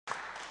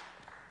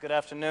Good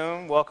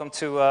afternoon. Welcome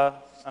to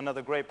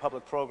another great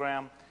public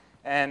program.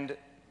 And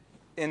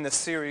in the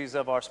series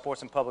of our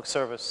Sports and Public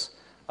Service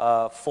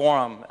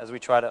forum, as we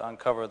try to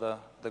uncover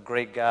the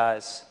great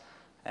guys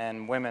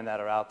and women that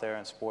are out there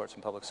in sports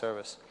and public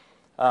service.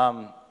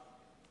 Our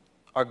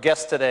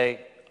guest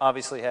today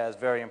obviously has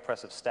very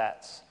impressive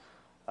stats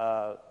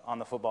on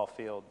the football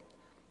field.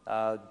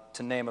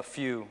 To name a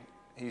few,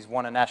 he's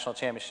won a national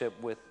championship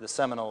with the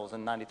Seminoles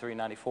in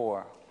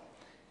 '93-'94.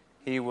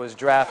 He was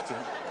drafted.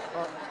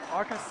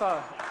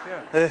 Arkansas,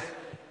 yeah.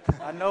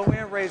 I know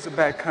we're in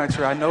Razorback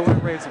country.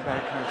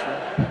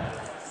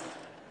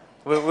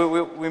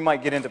 We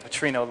might get into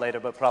Petrino later,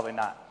 but probably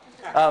not.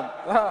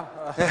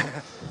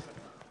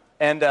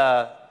 And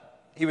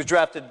he was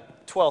drafted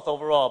 12th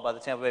overall by the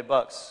Tampa Bay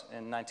Bucks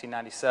in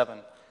 1997.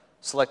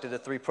 Selected to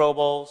 3 Pro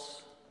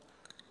Bowls.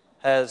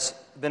 Has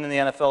been in the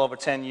NFL over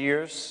 10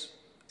 years.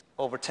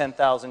 Over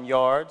 10,000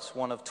 yards.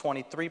 One of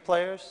 23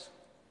 players.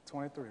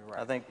 23, right.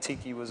 I think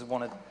Tiki was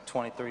one of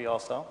 23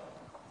 also.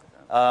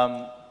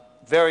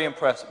 Very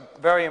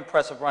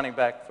impressive running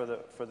back for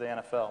the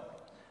NFL,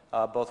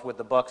 both with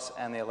the Bucks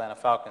and the Atlanta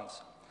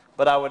Falcons.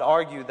 But I would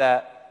argue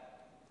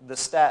that the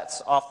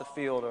stats off the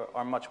field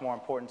are much more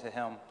important to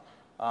him.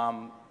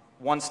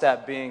 One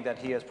stat being that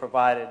he has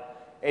provided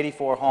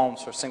 84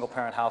 homes for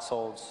single-parent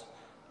households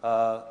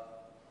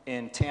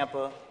in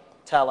Tampa,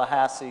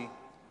 Tallahassee,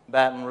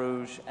 Baton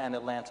Rouge, and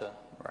Atlanta.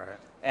 Right.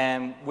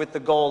 And with the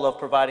goal of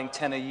providing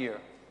 10 a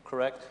year,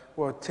 correct?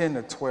 Well, 10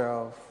 to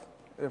 12.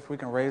 If we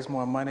can raise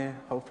more money,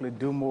 hopefully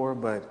do more.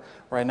 But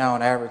right now,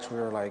 on average,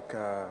 we're like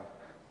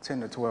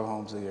 10 to 12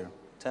 homes a year.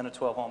 10 to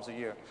 12 homes a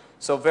year.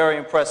 So very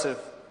impressive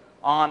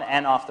on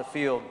and off the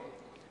field.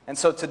 And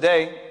so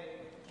today,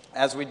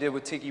 as we did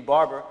with Tiki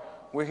Barber,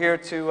 we're here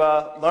to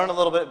learn a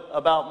little bit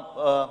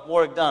about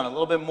Warrick Dunn, a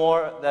little bit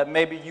more that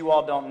maybe you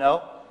all don't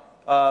know.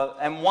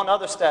 And one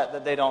other stat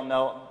that they don't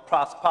know,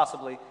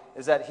 possibly,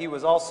 is that he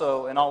was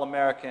also an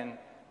All-American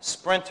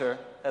sprinter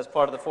as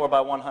part of the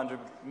 4x100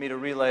 meter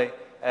relay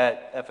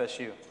at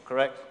FSU,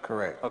 correct?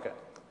 Correct. Okay.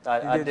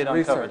 I did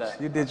uncover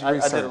that. You did your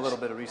research. I did a little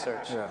bit of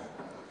research. Yeah.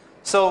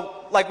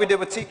 So, like we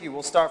did with Tiki,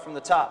 we'll start from the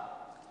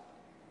top.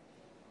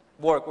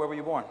 Warrick, where were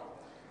you born?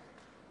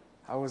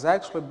 I was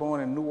actually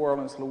born in New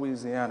Orleans,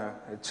 Louisiana,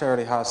 at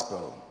Charity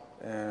Hospital.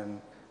 And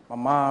my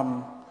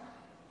mom,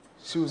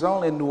 she was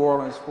only in New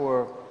Orleans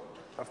for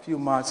a few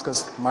months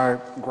because my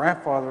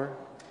grandfather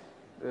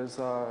lives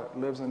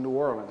in New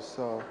Orleans.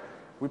 So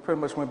we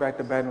pretty much went back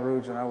to Baton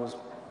Rouge, and I was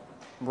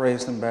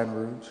raised in Baton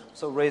Rouge.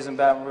 So raised in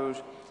Baton Rouge.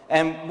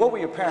 And what were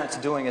your parents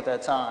doing at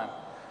that time?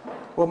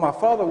 Well, my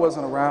father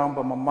wasn't around,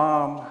 but my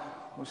mom,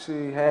 when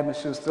she had me,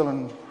 she was still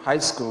in high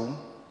school.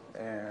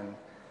 And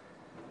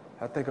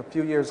I think a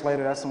few years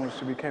later, that's when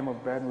she became a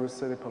Baton Rouge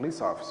City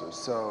police officer.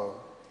 So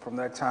from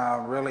that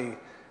time, really,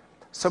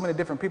 so many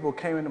different people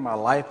came into my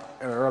life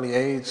at an early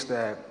age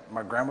that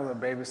my grandmother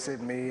babysitted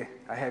me.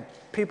 I had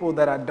people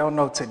that I don't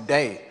know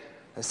today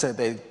that said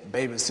they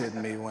babysitted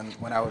me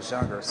when I was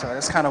younger. So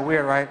that's kind of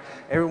weird, right?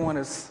 Everyone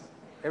is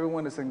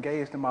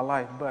engaged in my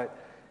life, but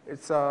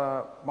it's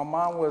my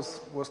mom was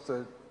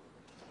the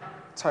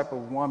type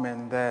of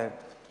woman that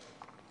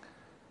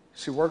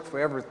she worked for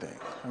everything.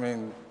 I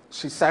mean,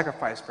 she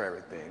sacrificed for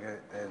everything,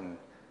 and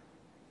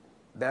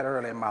that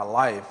early in my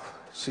life,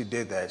 she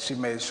did that. She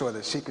made sure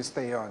that she could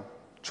stay on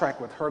track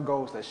with her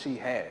goals that she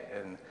had,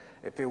 and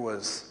if it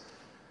was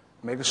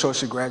making sure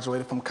she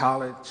graduated from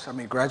college,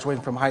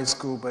 graduating from high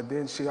school, but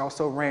then she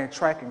also ran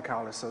track in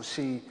college, so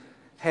she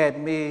had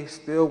me,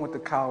 still went to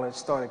college,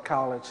 started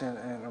college,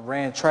 and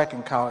ran track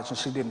in college, and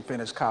she didn't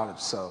finish college,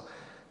 so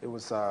it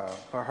was,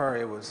 for her,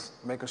 it was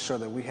making sure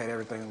that we had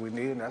everything we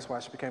needed, and that's why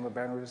she became a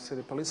Baton Rouge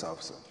City police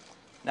officer.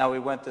 Now, we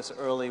went this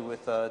early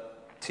with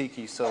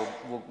Tiki, so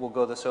we'll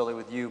go this early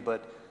with you,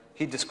 but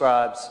he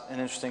describes an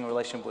interesting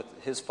relationship with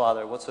his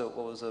father. What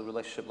was the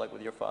relationship like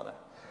with your father?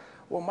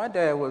 Well, my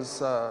dad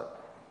was,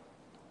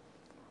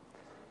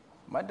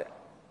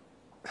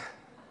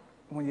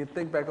 when you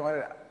think back on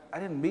it, I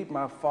didn't meet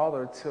my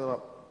father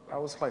till I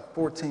was like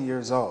 14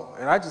 years old.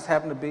 And I just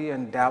happened to be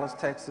in Dallas,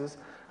 Texas.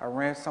 I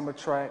ran summer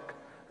track.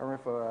 I ran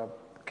for a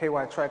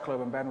KY Track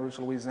Club in Baton Rouge,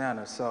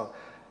 Louisiana. So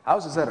I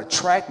was just at a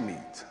track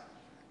meet.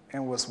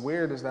 And what's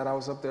weird is that I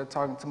was up there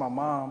talking to my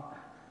mom,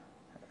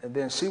 and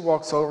then she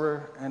walks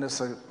over, and it's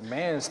a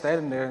man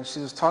standing there, and she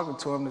was talking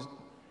to him,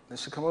 and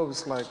she come over,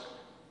 it's like,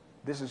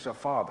 "This is your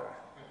father."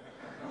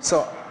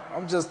 So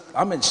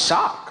I'm in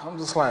shock. I'm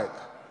just like,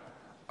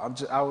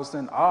 I was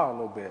in awe a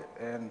little bit.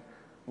 And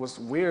what's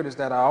weird is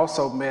that I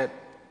also met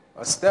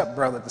a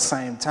stepbrother at the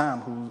same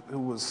time who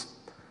was,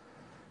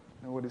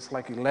 it's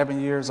like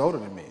 11 years older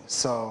than me.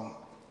 So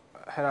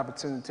I had an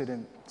opportunity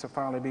to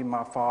finally meet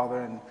my father,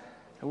 and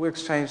we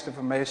exchanged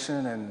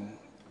information,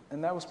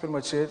 and that was pretty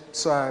much it.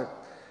 So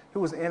he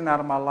was in and out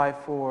of my life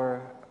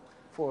for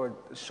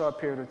a short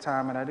period of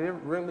time, and I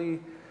really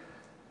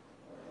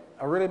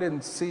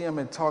didn't see him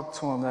and talk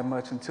to him that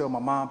much until my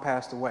mom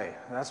passed away.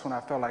 And that's when I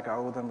felt like I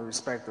owed him the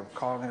respect of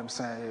calling him,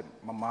 saying, "Hey,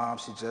 my mom,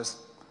 she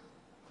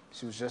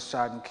was just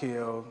shot and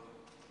killed."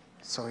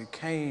 So he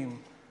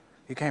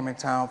he came in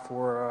town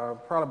for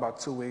probably about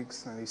 2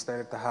 weeks, and he stayed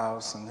at the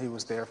house, and he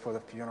was there for the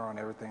funeral and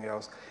everything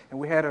else. And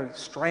we had a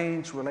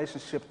strange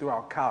relationship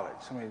throughout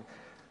college. I mean,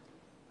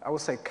 I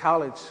would say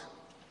college,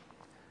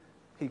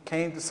 he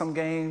came to some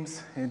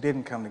games and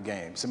didn't come to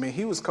games. I mean,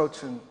 he was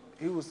coaching,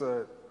 he was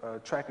a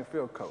track and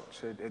field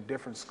coach at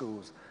different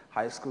schools,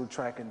 high school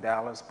track in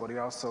Dallas, but he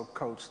also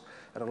coached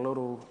at a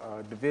little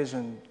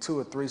Division II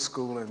or III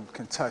school in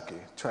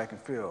Kentucky, track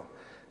and field.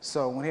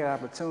 So when he had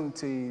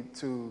opportunity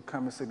to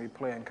come and see me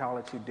play in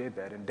college, he did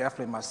that. And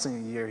definitely my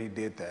senior year, he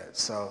did that.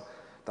 So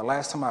the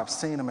last time I've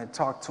seen him and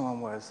talked to him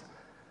was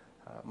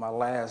my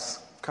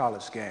last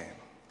college game.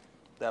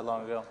 That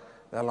long ago?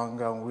 That long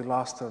ago. We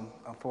lost to,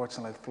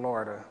 unfortunately,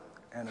 Florida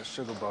in the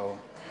Sugar Bowl.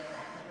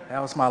 That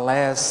was my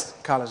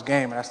last college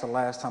game, and that's the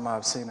last time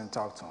I've seen and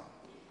talked to him.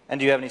 And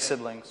do you have any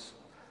siblings?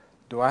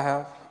 Do I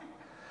have?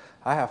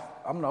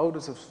 I'm the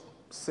oldest of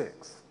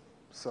 6.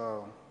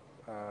 So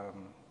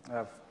I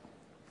have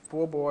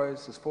 4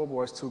 boys. There's 4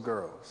 boys, 2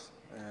 girls.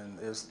 And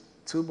there's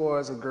 2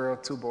 boys, a girl,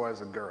 2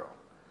 boys, a girl,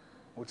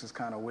 which is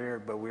kind of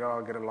weird, but we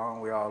all get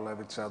along. We all love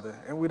each other,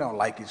 and we don't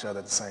like each other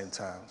at the same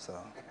time. So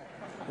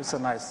it's a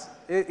nice,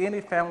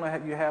 any family,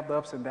 you have the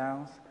ups and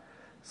downs.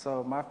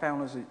 So my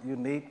family's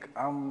unique.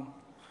 I'm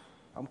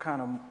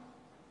kind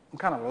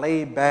of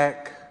laid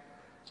back,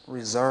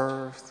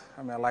 reserved.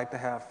 I mean, I like to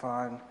have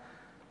fun.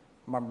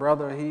 My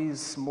brother,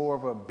 he's more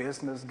of a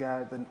business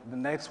guy. The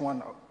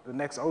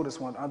next oldest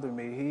one under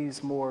me,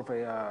 he's more of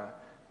a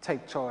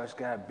take charge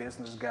guy,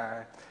 business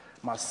guy.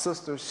 My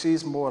sister,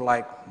 she's more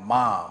like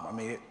mom. I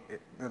mean,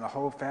 in the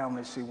whole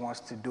family, she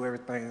wants to do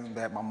everything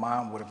that my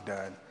mom would have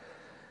done.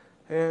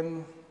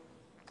 And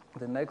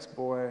the next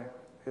boy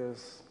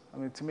is, I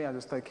mean, to me, I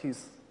just think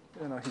he's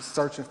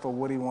searching for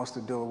what he wants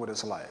to do with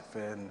his life.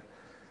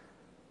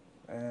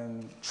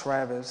 And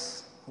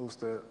Travis, who's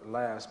the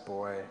last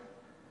boy,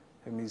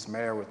 and he's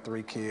married with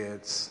 3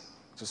 kids,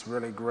 just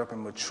really grew up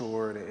and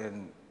matured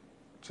and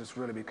just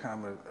really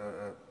become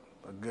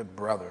a good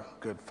brother,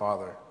 good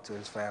father to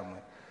his family.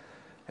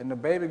 And the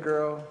baby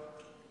girl,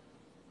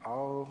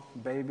 all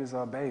babies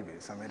are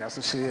babies. I mean, that's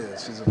what she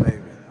is. She's a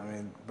baby. I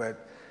mean,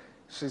 but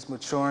she's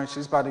maturing.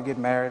 She's about to get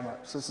married. My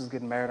sister's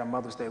getting married on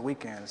Mother's Day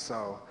weekend,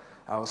 so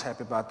I was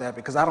happy about that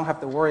because I don't have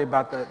to worry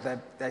about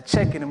that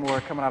check anymore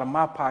coming out of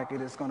my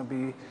pocket. It's going to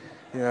be,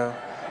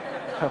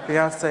 her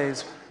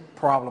fiance's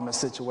problem and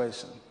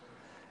situation.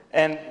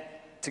 And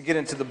to get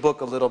into the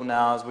book a little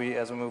now as we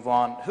move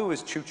on, who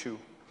is Choo Choo?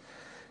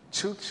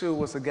 Choo Choo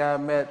was a guy I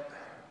met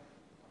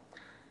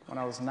when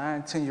I was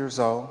 19 years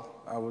old.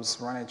 I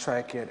was running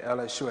track at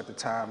LSU at the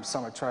time,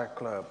 Summer Track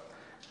Club.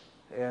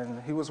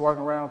 And he was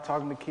walking around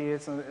talking to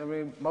kids. And I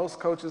mean, most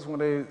coaches, when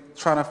they're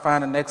trying to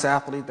find the next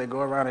athlete, they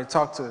go around and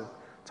talk to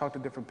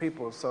different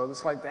people. So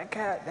it's like,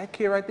 that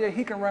kid right there,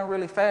 he can run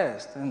really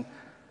fast. And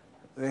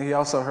then he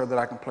also heard that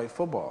I can play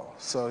football.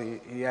 So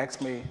he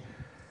asked me,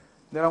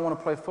 did I want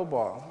to play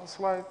football? I was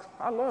like,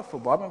 I love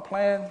football. I've been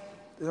playing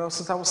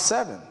since I was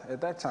 7 at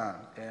that time.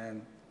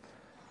 And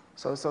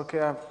so it's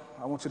okay,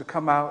 I want you to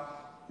come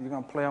out. You're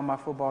going to play on my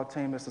football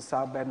team. It's the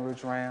South Baton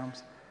Rouge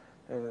Rams.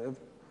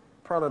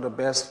 Probably the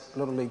best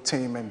Little League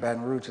team in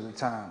Baton Rouge at the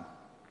time.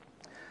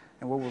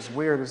 And what was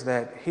weird is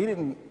that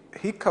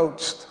he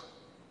coached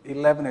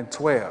 11 and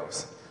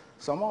 12s.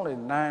 So I'm only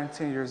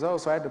 19 years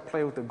old, so I had to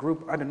play with the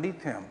group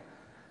underneath him.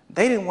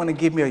 They didn't want to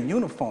give me a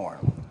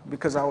uniform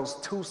because I was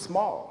too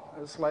small.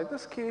 It's like,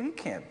 this kid, he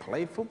can't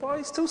play football.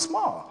 He's too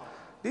small.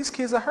 These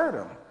kids will hurt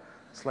him.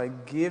 It's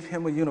like, give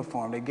him a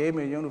uniform. They gave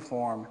me a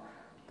uniform.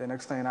 The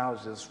next thing, I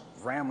was just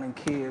rambling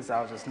kids.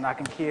 I was just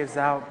knocking kids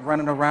out,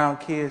 running around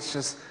kids,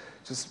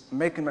 just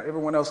making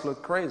everyone else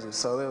look crazy.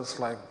 So it was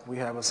like, we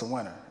have us a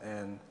winner.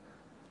 And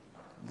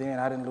then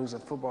I didn't lose a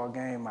football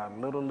game my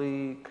Little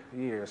League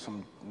years,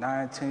 from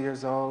 9, 10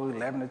 years old,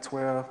 11 to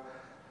 12.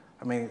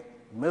 I mean,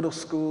 middle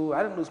school,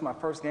 I didn't lose my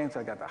first game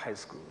until I got to high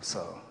school.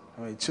 So,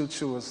 I mean, Choo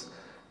Choo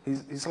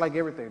he's like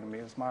everything to me.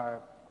 He's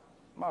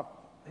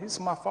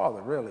my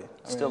father, really.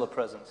 Still a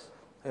presence.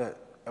 Yeah,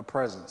 a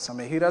presence. I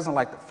mean, he doesn't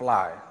like to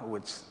fly,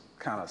 which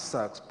kind of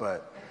sucks,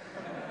 but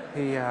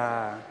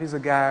he's a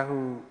guy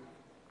who,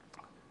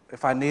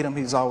 if I need him,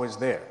 he's always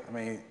there. I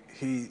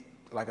mean,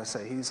 like I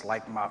say, he's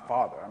like my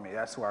father. I mean,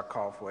 that's who I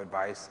call for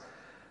advice.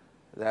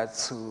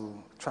 That's who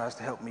tries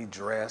to help me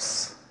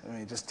dress. I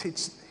mean,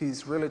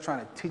 he's really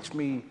trying to teach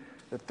me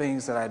the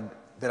things that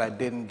I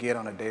didn't get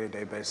on a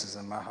day-to-day basis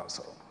in my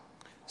household.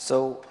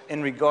 So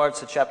in regards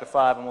to chapter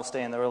 5, and we'll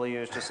stay in the early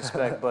years just a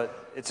spec,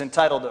 but it's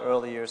entitled The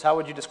Early Years. How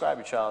would you describe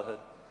your childhood?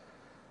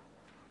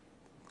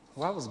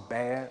 Well, I was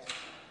bad.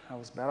 I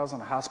was in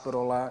the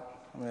hospital a lot.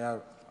 I mean,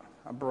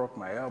 I broke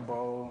my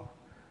elbow.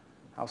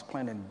 I was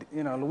playing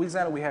in,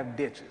 Louisiana, we have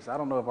ditches. I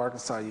don't know if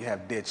Arkansas, you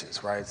have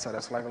ditches, right? So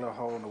that's like a little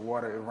hole in the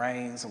water. It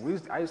rains.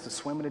 And I used to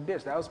swim in the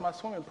ditch. That was my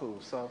swimming pool.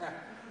 So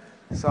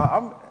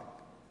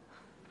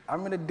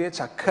I'm in the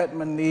ditch. I cut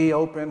my knee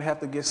open, have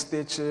to get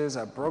stitches.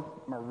 I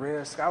broke my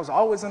wrist. I was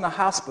always in the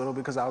hospital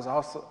because I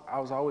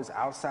was always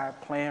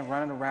outside playing,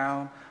 running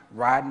around,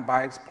 riding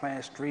bikes,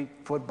 playing street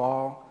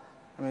football.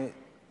 I mean,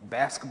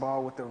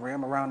 basketball with the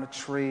rim around the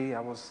tree.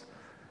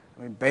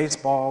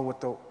 Baseball with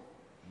the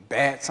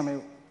bats.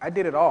 I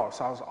did it all.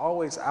 So I was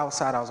always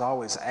outside. I was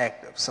always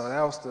active. So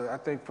that was I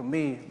think for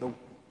me,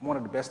 one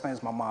of the best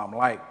things my mom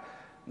liked,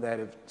 that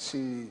if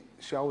she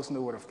always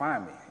knew where to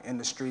find me in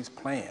the streets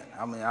playing.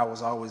 I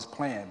was always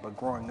playing, but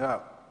growing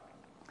up,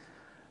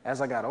 as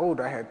I got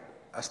older,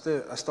 I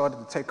started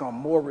to take on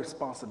more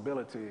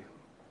responsibility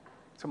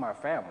to my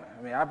family.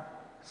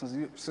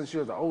 Since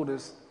you're the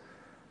oldest,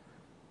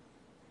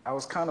 I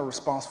was kind of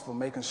responsible for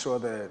making sure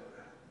that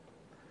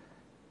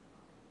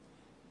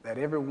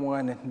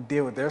everyone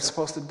did what they're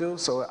supposed to do.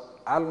 So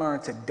I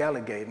learned to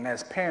delegate, and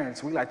as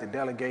parents, we like to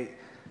delegate.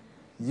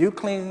 You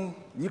clean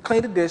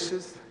the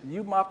dishes,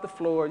 you mop the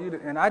floor,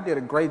 and I did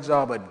a great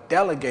job of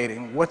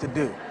delegating what to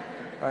do.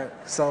 Right?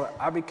 So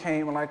I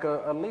became like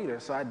a leader.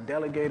 So I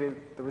delegated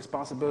the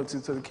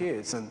responsibility to the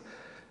kids, and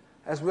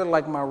that's really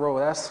like my role.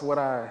 That's what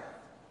I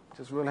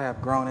just really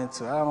have grown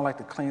into. I don't like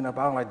to clean up.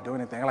 I don't like to do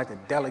anything. I like to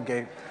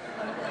delegate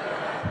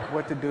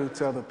what to do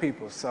to other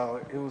people. So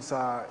it was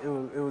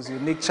a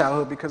unique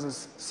childhood because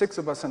there's 6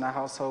 of us in our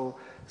household,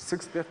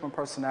 6 different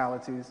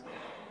personalities.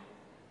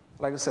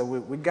 Like I said,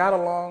 we got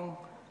along,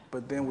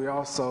 but then we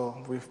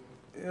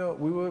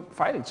would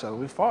fight each other.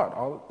 We fought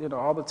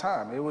all the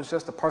time. It was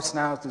just the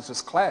personalities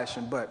just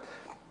clashing. But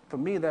for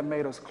me, that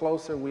made us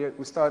closer. We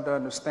started to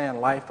understand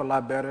life a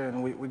lot better,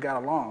 and we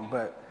got along.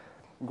 But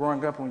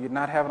growing up, when you're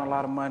not having a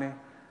lot of money,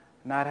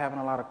 not having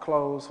a lot of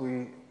clothes,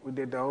 we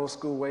did the old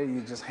school way.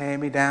 You just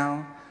hand me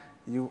down.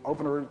 You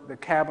open the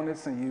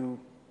cabinets, and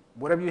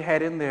whatever you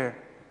had in there,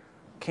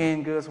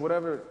 canned goods,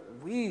 whatever.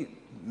 We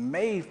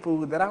made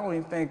food that I don't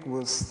even think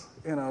was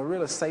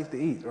really safe to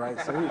eat, right?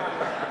 So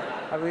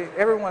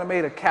everyone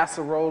made a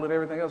casserole and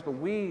everything else, but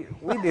we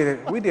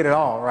did it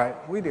all, right?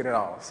 We did it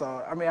all. So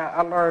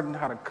I learned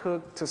how to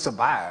cook to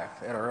survive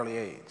at an early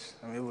age.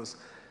 It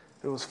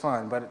was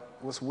fun, but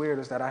what's weird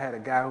is that I had a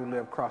guy who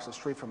lived across the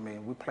street from me,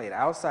 and we played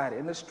outside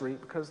in the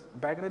street because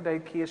back in the day,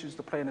 kids used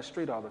to play in the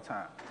street all the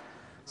time.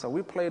 So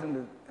we played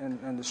in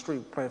the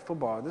street, playing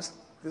football.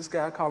 This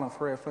guy, I call him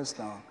Fred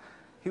Flintstone.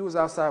 He was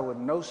outside with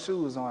no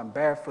shoes on,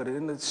 barefooted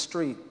in the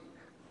street,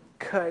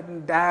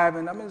 cutting,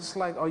 diving. It's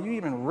like, are you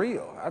even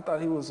real? I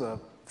thought he was a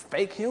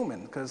fake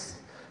human because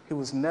he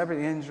was never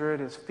injured.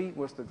 His feet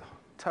was the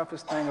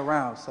toughest thing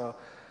around. So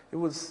it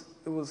was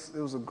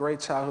a great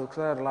childhood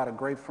because I had a lot of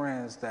great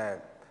friends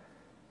that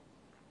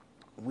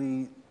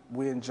we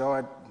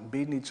enjoyed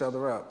beating each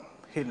other up,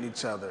 hitting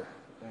each other,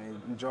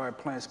 and enjoyed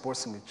playing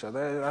sports with each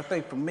other. I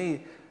think for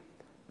me,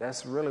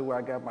 that's really where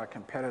I got my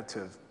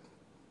competitive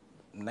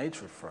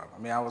nature from.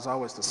 I was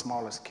always the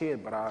smallest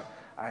kid, but I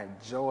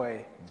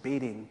enjoy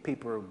beating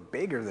people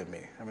bigger than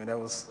me.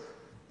 It's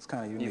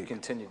kind of unique. You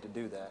continued to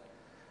do that.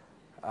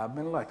 I've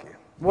been lucky.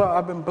 Well,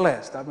 I've been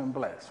blessed, right?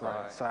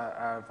 Right. So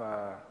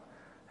I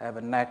have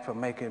a knack for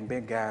making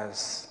big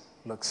guys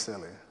look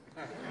silly.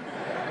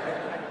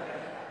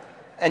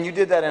 And you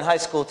did that in high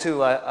school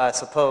too, I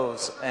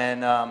suppose.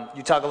 And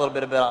you talk a little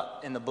bit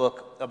in the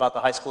book about the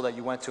high school that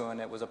you went to,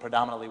 and it was a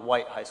predominantly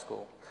white high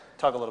school.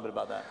 Talk a little bit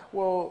about that.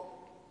 Well,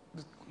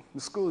 the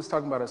school is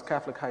talking about is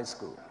Catholic high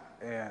school,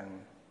 and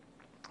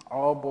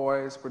all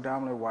boys,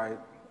 predominantly white.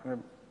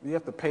 You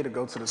have to pay to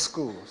go to the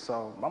school.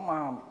 So my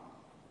mom,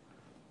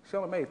 she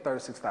only made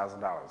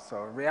 $36,000.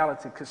 So in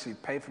reality, could she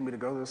pay for me to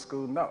go to the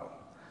school? No.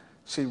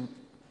 She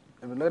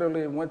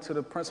literally went to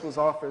the principal's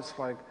office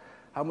like,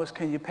 how much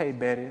can you pay,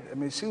 Betty?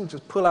 She would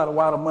just pull out a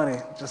wad of money,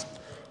 this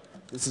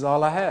is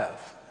all I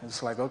have.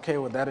 It's like, okay,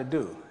 well, that'll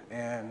do.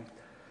 And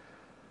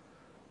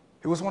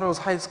it was one of those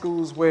high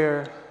schools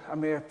where,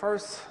 at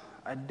first,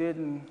 I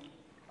didn't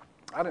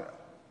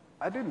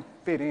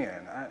fit in.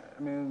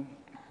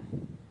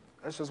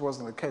 That just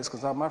wasn't the case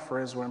because all my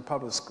friends were in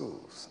public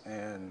schools.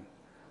 And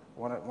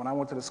when I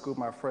went to this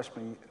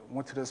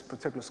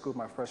particular school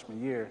my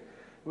freshman year,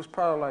 it was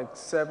probably like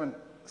 7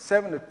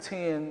 to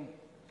 10,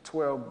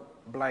 12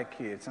 black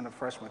kids in the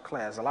freshman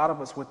class. A lot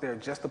of us went there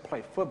just to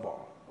play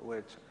football,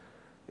 which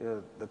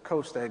the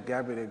coach that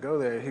got me to go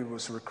there, he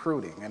was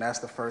recruiting. And that's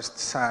the first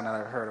sign that I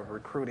heard of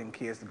recruiting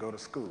kids to go to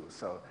school.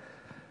 So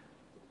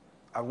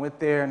I went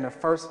there in the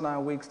first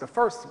 9 weeks.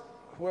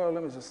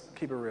 Let me just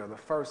keep it real. The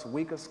first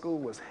week of school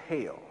was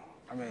hell.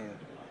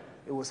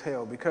 It was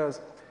hell because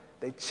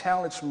they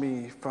challenged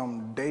me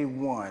from day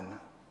one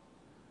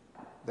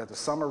that the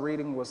summer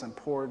reading was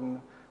important.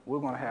 We're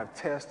going to have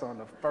tests on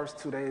the first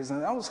 2 days.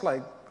 And I was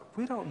like,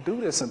 we don't do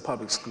this in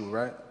public school,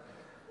 right?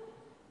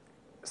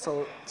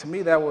 So to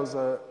me, that was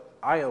an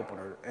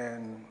eye-opener.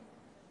 And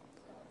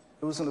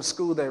it was in a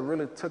school that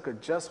really took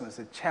adjustments.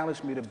 It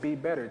challenged me to be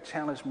better. It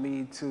challenged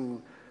me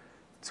to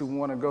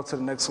want to go to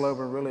the next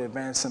level and really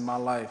advance in my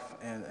life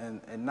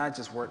and not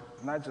just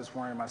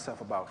worrying myself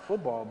about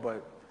football,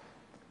 but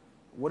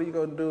what are you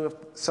going to do if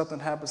something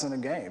happens in a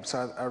game?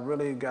 So I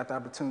really got the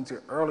opportunity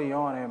early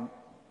on and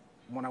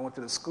when I went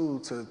to the school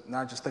to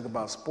not just think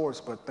about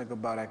sports, but think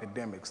about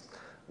academics,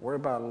 worry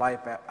about life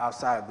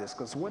outside of this,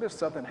 because what if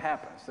something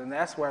happens? And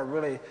that's where I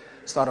really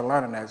started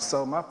learning that.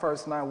 So my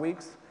first 9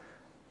 weeks,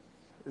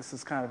 this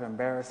is kind of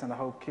embarrassing. I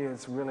hope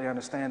kids really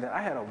understand that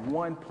I had a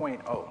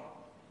 1.0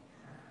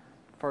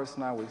 first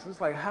 9 weeks.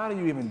 It's like, how do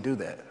you even do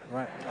that,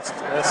 right? That's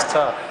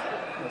tough.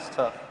 That's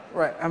tough.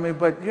 Right, I mean,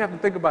 but you have to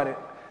think about it.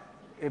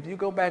 If you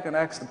go back and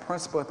ask the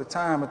principal at the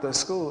time at the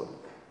school,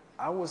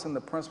 I was in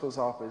the principal's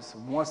office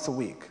once a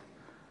week.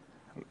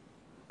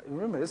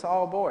 Remember, it's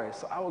all boys,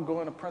 so I would go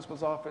in the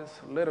principal's office,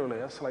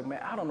 literally. I was like,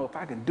 man, I don't know if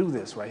I can do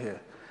this right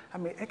here. I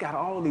mean, it got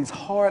all these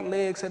hard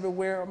legs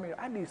everywhere. I mean,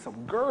 I need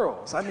some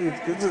girls.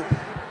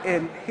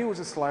 And he was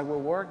just like, well,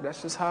 Warrick,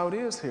 that's just how it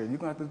is here. You're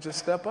going to have to just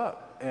step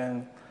up.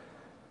 And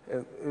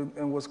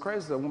what's crazy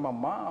is that when my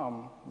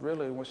mom,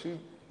 really, when she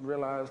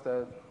realized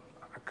that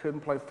I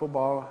couldn't play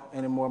football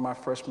anymore my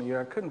freshman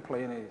year, I couldn't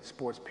play any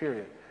sports,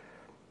 period,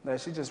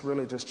 that she just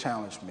really just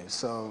challenged me.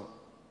 So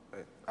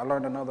I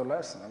learned another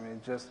lesson. I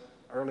mean, just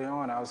early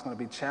on, I was going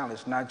to be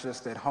challenged, not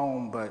just at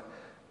home, but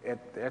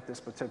at this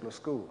particular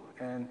school.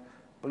 And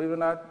believe it or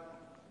not,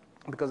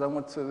 because I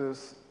went to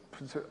this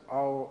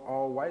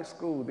all-white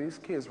school, these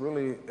kids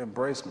really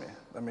embraced me.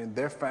 I mean,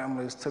 their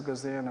families took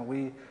us in, and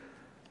we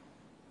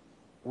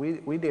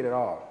did it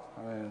all.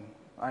 I mean,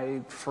 I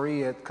ate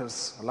free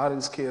because a lot of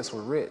these kids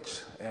were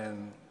rich,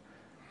 and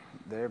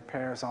their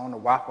parents owned the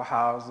Waffle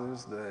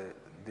Houses, the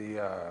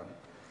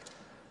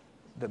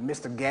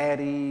Mr.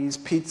 Gaddy's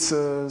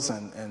pizzas,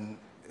 and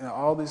you know,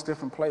 all these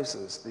different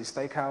places, these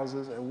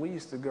steakhouses, and we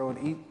used to go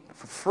and eat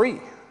for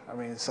free. I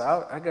mean,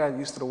 so I got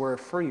used to the word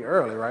free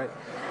early, right?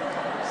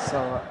 So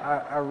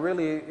I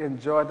really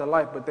enjoyed the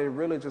life, but they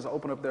really just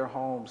opened up their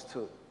homes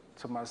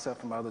to myself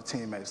and my other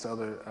teammates, the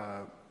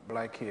other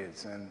black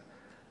kids. And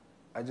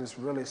I just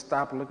really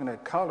stopped looking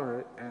at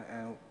color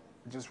and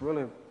just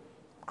really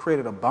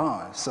created a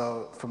bond.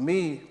 So for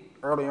me,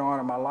 early on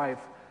in my life,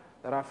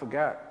 that I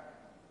forgot,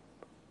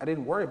 I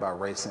didn't worry about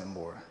race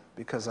anymore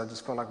because I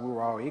just felt like we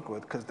were all equal,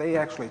 because they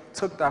actually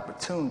took the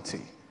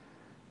opportunity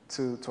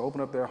to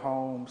open up their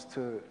homes,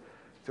 to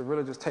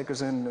really just take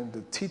us in and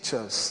to teach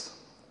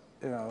us,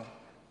 you know,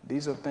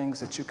 these are things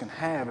that you can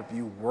have if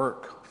you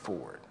work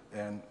for it.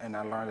 And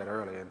I learned that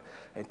early.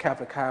 And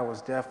Catholic High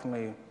was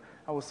definitely,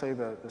 I would say,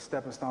 the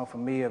stepping stone for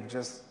me of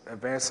just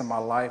advancing my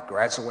life,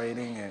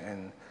 graduating,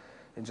 and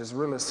just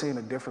really seeing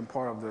a different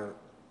part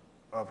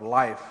of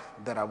life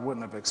that I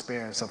wouldn't have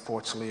experienced,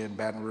 unfortunately, in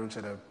Baton Rouge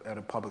at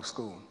a public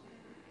school.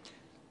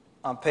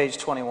 On page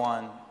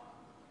 21,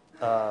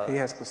 he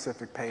has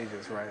specific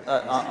pages, right?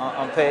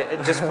 on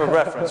page, just for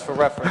reference,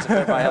 if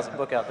everybody has a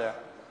book out there.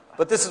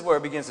 But this is where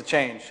it begins to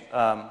change,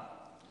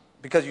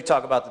 because you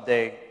talk about the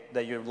day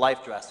that your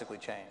life drastically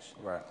changed.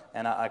 Right.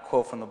 And I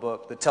quote from the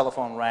book, the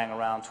telephone rang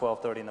around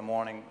 12:30 in the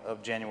morning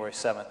of January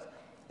 7th.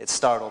 It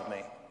startled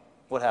me.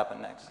 What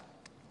happened next?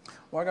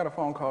 Well, I got a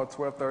phone call at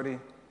 12:30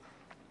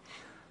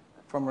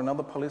 from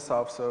another police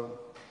officer.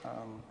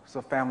 It's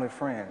a family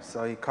friend.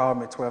 So he called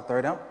me at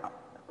 12:30.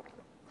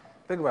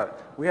 Think about it.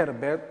 We had a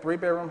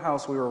 3-bedroom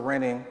house we were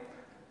renting.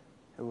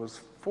 It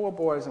was 4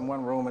 boys in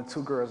one room and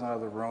 2 girls in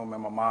another room,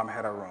 and my mom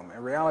had a room.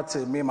 In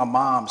reality, me and my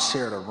mom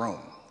shared a room.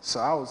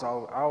 So I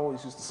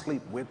always used to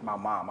sleep with my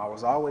mom. I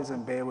was always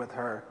in bed with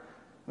her.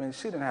 I mean,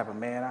 she didn't have a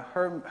man.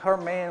 Her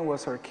man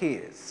was her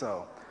kids.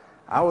 So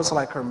I was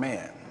like her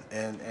man.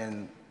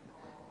 And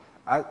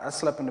I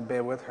slept in the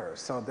bed with her.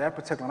 So that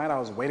particular night, I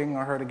was waiting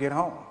on her to get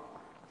home.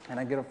 And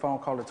I get a phone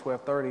call at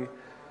 12:30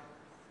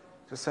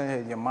 just saying,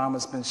 hey, your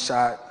mama's been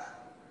shot.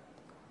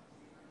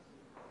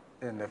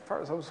 And at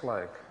first, I was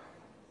like,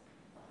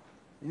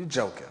 you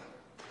joking?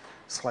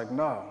 It's like,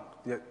 no,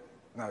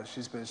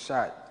 she's been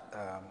shot.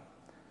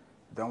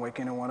 Don't wake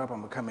anyone up,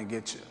 I'm gonna come and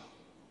get you.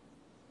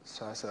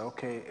 So I said,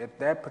 okay. At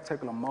that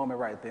particular moment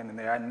right then and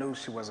there, I knew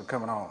she wasn't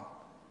coming home.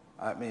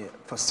 I mean,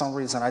 for some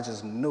reason, I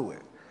just knew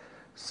it.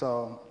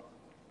 So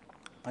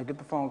I get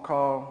the phone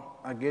call,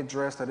 I get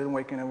dressed, I didn't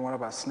wake anyone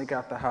up, I sneak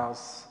out the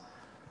house.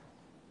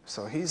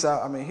 So he's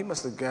out, I mean, he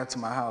must have got to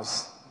my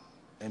house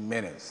in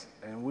minutes,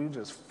 and we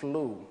just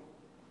flew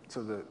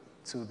to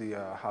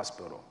the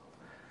hospital.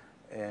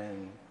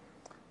 And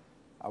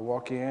I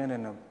walk in,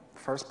 and the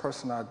first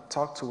person I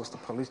talked to was the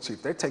police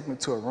chief. They take me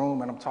to a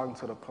room, and I'm talking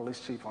to the police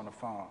chief on the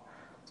phone.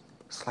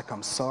 It's like,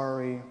 I'm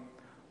sorry.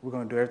 We're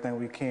going to do everything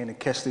we can to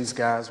catch these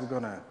guys. We're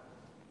going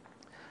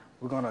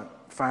to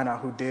find out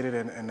who did it,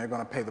 and they're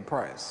going to pay the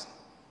price.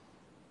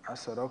 I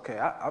said, okay.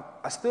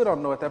 I still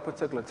don't know at that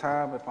particular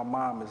time if my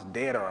mom is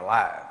dead or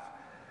alive.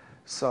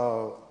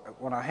 So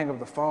when I hang up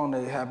the phone,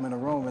 they have me in a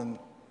room, and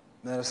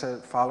then they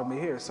said, follow me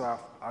here. So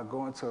I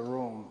go into a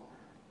room,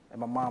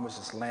 and my mom was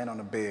just laying on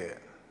the bed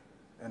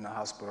in the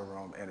hospital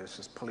room, and it's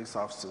just police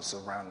officers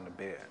surrounding the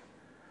bed.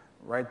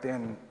 Right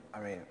then, I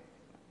mean,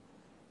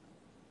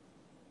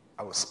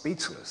 I was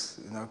speechless,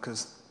 you know,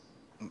 because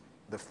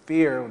the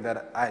fear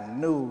that I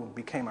knew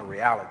became a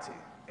reality.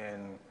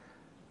 And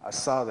I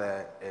saw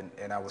that,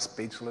 and I was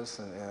speechless,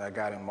 and I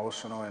got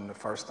emotional, and the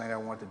first thing I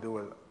wanted to do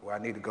was, well, I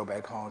need to go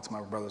back home to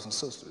my brothers and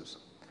sisters.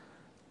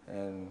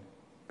 And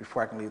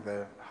before I can leave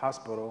the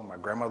hospital, my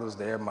grandmother's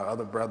there, my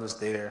other brother's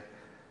there,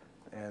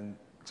 and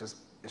it's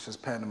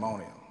just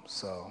pandemonium.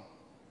 So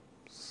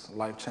it's a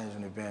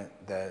life-changing event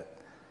that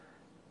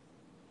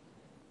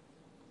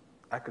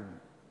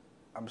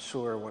I'm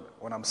sure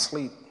when I'm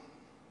asleep,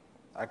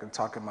 I can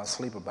talk in my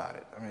sleep about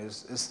it. I mean,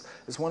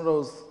 it's one of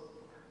those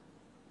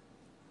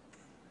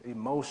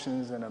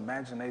emotions and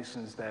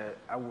imaginations that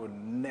I would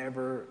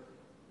never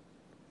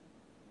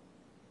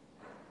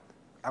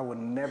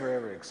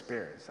ever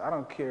experience. I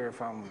don't care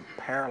if I'm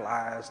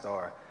paralyzed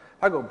or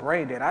if I go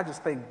brain dead. I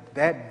just think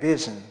that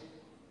vision,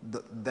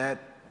 that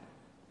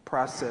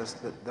process,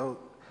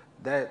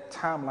 that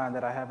timeline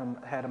that I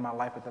haven't had in my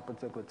life at that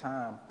particular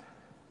time,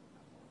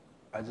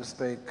 I just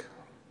think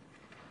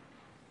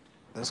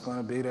that's going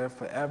to be there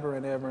forever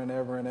and ever and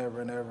ever and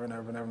ever and ever and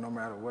ever and ever, no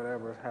matter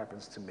whatever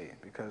happens to me.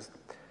 Because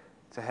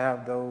to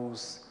have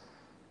those,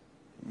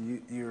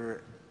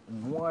 you're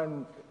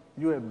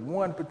at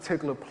one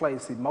particular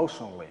place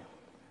emotionally,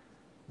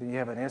 then you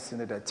have an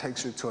incident that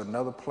takes you to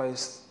another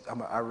place.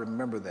 I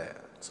remember that.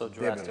 So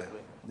vividly.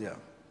 drastically. Yeah.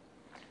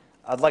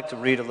 I'd like to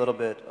read a little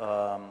bit.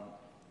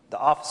 The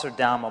Officer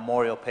Down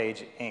Memorial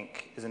Page, Inc.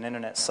 is an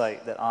internet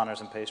site that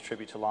honors and pays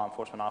tribute to law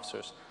enforcement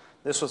officers.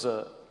 This was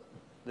a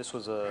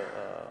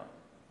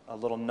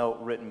little note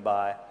written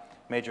by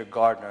Major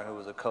Gardner, who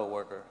was a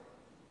co-worker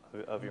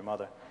of your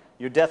mother.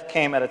 Your death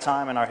came at a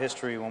time in our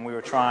history when we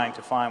were trying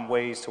to find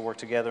ways to work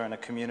together in a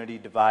community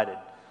divided.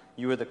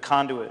 You were the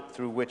conduit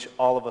through which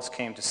all of us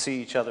came to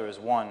see each other as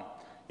one.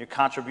 Your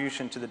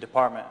contribution to the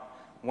department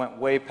went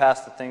way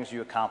past the things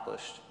you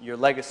accomplished. Your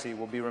legacy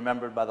will be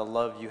remembered by the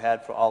love you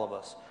had for all of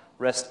us.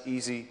 Rest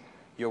easy,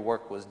 your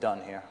work was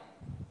done here.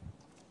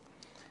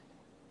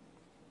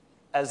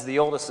 As the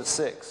oldest of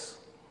six,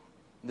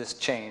 this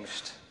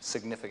changed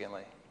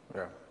significantly.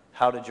 Yeah.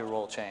 How did your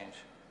role change?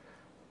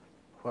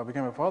 Well, I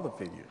became a father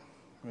figure.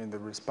 I mean, the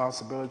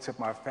responsibility of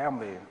my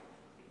family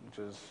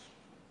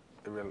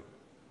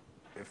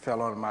it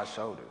fell on my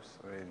shoulders.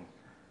 I mean,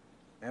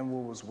 and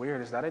what was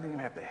weird is that I didn't even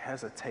have to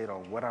hesitate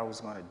on what I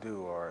was going to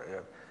do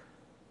or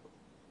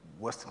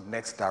what's the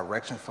next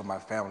direction for my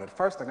family. The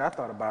first thing I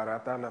thought about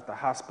after I left the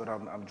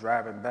hospital, I'm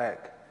driving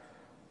back,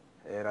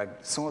 and as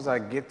soon as I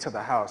get to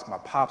the house, my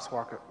pops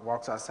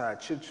walks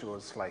outside choo-choo.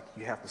 It's like,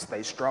 you have to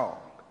stay strong.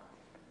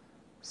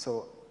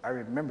 So I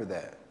remember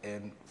that,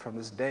 and from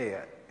this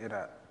day,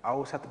 I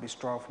always have to be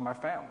strong for my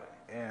family.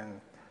 And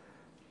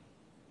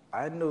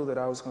I knew that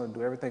I was going to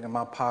do everything in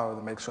my power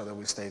to make sure that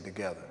we stayed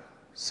together.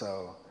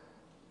 So,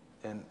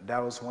 and that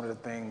was one of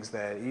the things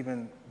that,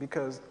 even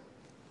because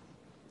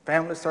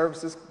family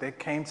services, they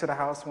came to the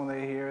house when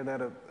they hear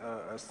that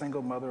a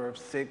single mother of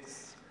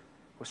 6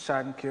 was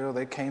shot and killed.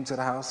 They came to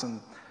the house, and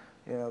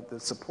the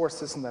support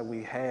system that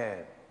we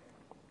had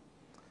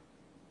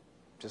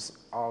just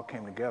all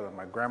came together.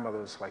 My grandmother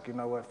was like, you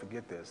know what,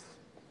 forget this.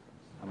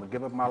 I'm gonna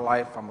give up my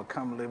life. I'm gonna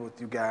come live with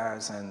you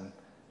guys and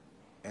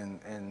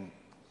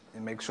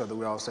make sure that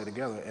we all stay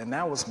together. And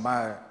that was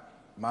my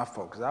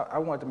focus. I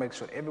wanted to make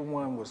sure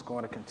everyone was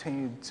going to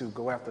continue to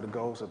go after the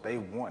goals that they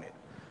wanted,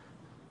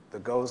 the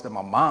goals that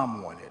my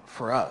mom wanted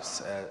for us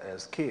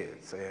as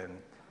kids. And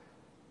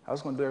I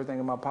was going to do everything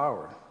in my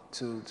power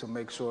to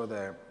make sure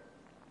that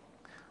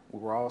we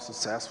were all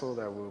successful,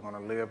 that we were going to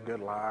live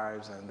good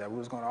lives, and that we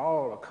was going to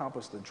all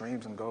accomplish the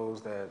dreams and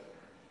goals that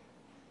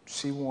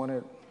she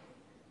wanted,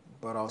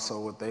 but also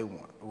what they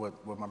want,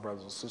 what my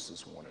brothers and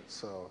sisters wanted.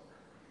 So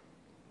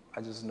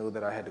I just knew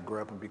that I had to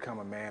grow up and become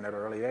a man at an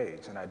early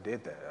age, and I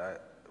did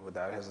that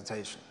without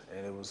hesitation.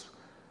 And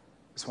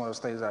it's one of those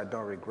things that I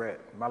don't regret.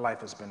 My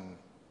life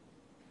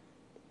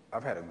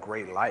I've had a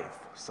great life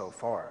so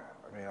far.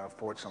 I mean,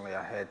 unfortunately,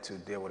 I had to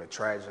deal with a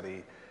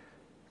tragedy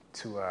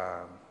to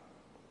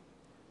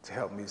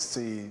help me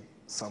see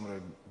some of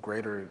the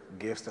greater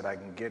gifts that I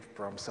can get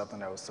from something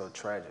that was so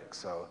tragic.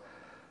 So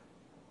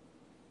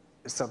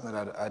it's something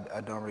that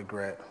I don't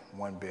regret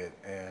one bit.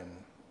 And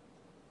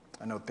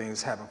I know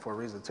things happen for a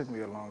reason. It took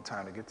me a long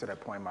time to get to that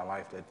point in my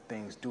life that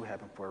things do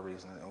happen for a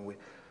reason. And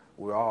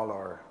we all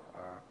are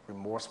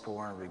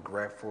remorseful and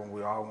regretful, and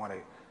we all want to,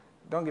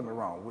 don't get me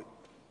wrong,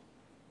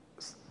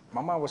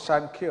 my mom was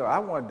shot and killed. I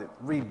wanted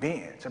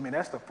revenge. I mean,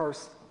 that's the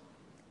first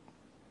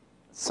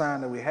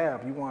sign that we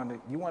have. You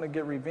want to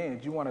get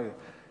revenge. You want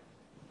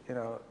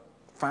to,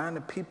 find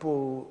the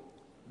people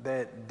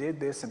that did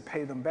this and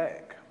pay them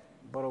back.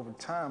 But over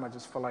time, I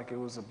just felt like it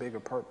was a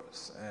bigger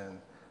purpose. And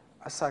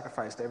I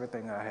sacrificed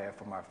everything I had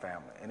for my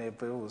family. And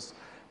if it was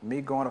me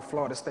going to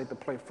Florida State to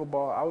play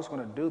football, I was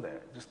going to do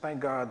that. Just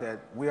thank God that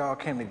we all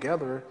came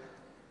together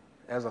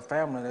as a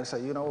family and they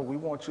said, we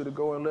want you to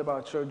go and live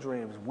out your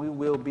dreams. We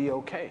will be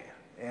okay.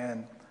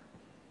 And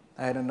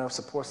I had enough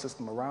support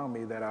system around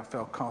me that I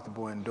felt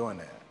comfortable in doing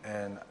that.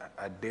 And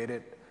I did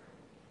it.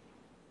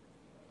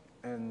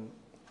 And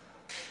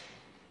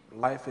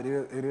life, it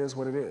is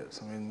what it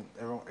is. I mean,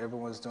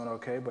 everyone's doing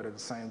okay, but at the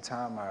same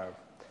time,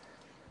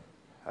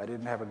 I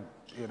didn't have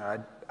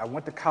I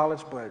went to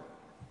college, but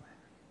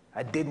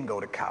I didn't go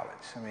to college.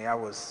 I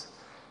mean,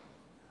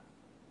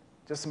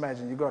 just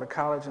imagine, you go to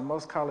college, and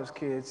most college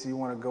kids, you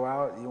want to go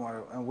out,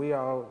 and we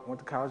all went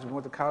to college. We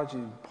went to college,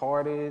 you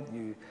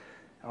partied,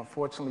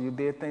 unfortunately, you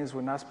did things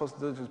we're not supposed to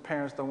do, just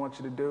parents don't want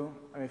you to do.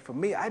 I mean, for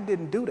me, I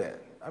didn't do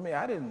that. I mean,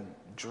 I didn't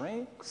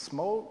drink,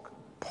 smoke,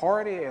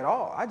 party at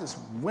all. I just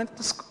went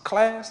to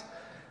class,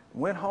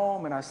 went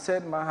home, and I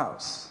sat in my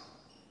house.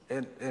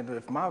 And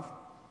if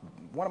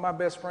one of my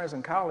best friends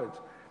in college,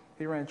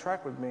 he ran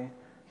track with me,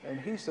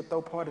 and he used to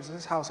throw parties at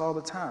his house all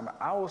the time.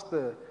 I was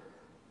the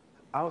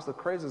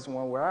craziest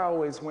one, where I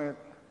always went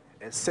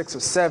at 6 or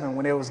 7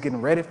 when they was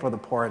getting ready for the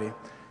party.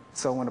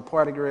 So when the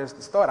party got ready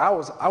to start, I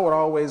would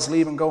always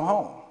leave and go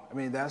home. I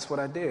mean, that's what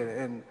I did.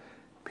 And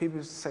people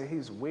used to say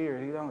he's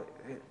weird.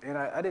 And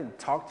I didn't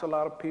talk to a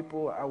lot of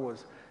people. I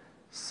was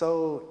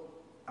so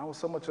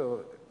much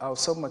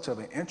of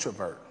an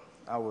introvert.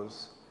 I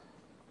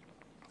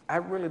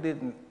really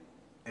didn't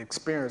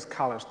experience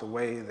college the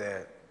way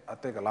that I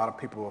think a lot of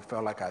people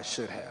felt like I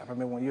should have. I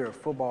mean, when you're a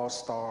football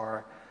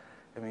star,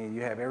 I mean,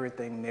 you have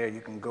everything there.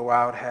 You can go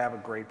out, have a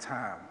great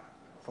time.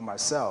 For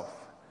myself,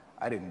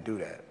 I didn't do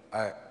that.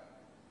 I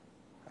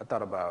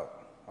thought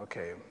about,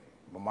 okay,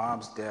 my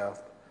mom's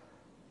death,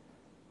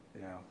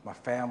 my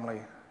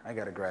family, I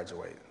got to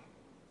graduate.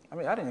 I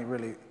mean,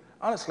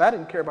 honestly, I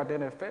didn't care about the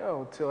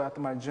NFL until after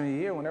my junior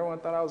year, when everyone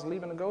thought I was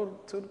leaving to go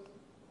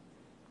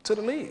to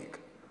the league.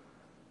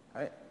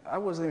 I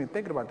wasn't even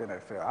thinking about the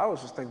NFL. I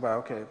was just thinking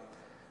about, okay,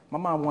 my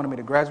mom wanted me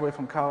to graduate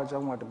from college. I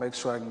wanted to make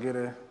sure I can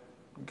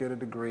get a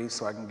degree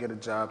so I can get a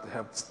job to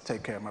help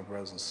take care of my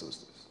brothers and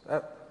sisters.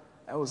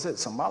 That was it.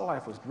 So my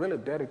life was really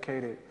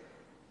dedicated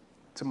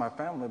to my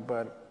family,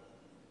 but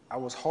I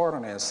was hard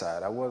on the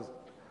inside.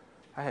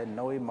 I had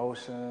no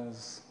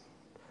emotions.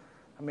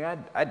 I mean,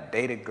 I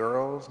dated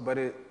girls, but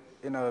if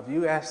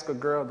you ask a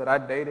girl that I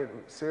dated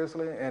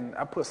seriously, and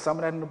I put some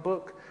of that in the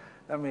book,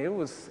 I mean, it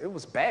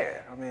was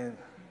bad. I mean,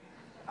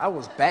 I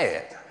was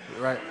bad,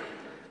 right?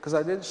 Because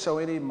I didn't show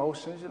any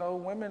emotions.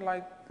 Women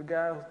like the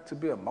guy to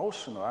be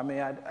emotional. I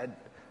mean,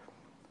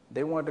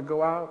 they wanted to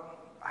go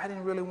out. I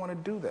didn't really want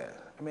to do that.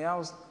 I mean,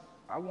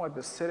 I wanted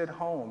to sit at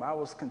home. I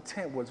was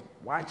content with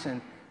watching,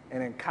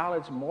 and in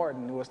college,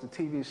 Martin was the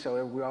TV show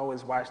that we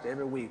always watched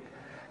every week.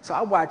 So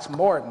I watched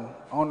Martin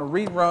on the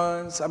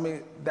reruns. I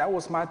mean, that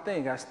was my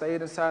thing. I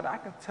stayed inside. I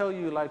can tell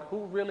you,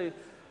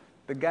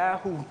 the guy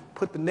who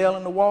put the nail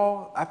in the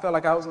wall, I felt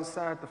like I was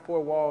inside the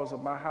 4 walls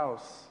of my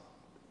house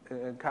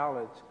in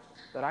college,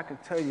 that I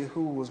could tell you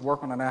who was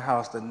working on that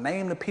house, to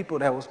name the people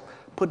that was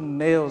putting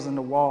nails in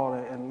the wall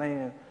and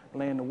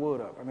laying the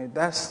wood up. I mean,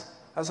 that's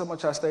how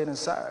much I stayed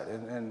inside.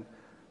 And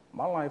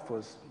my life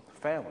was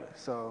family.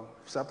 So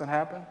if something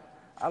happened,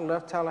 I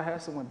left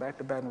Tallahassee and went back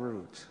to Baton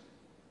Rouge.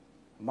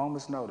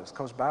 Moment's notice.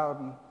 Coach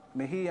Bowden, I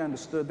mean, he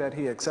understood that,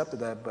 he accepted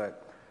that,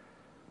 but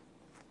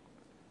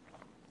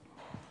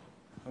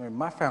I mean,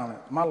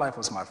 my life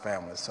was my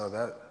family, so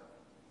that.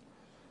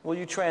 Well,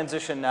 you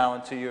transition now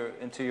into your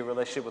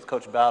relationship with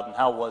Coach Bowden.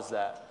 How was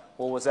that?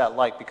 What was that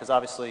like? Because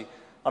obviously,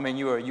 I mean,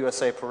 you were a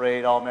USA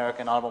Parade,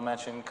 All-American, honorable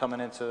mention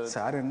coming into.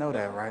 So I didn't know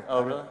that, right?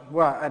 Oh, really?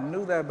 Well, I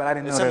knew that, but I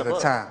didn't know that at the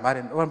time. I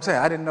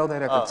didn't know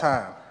that at the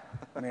time.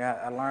 I mean,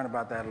 I learned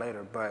about that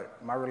later.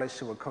 But my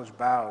relationship with Coach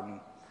Bowden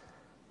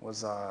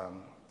was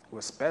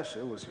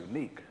special. It was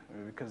unique. I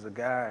mean, because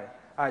I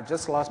had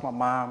just lost my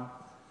mom.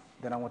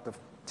 Then I went to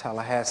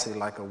Tallahassee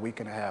like a week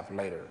and a half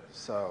later.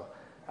 So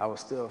I was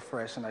still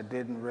fresh, and I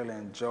didn't really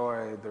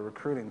enjoy the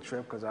recruiting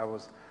trip because I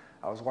was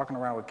walking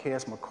around with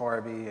Kes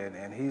McCarvey,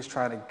 and he's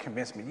trying to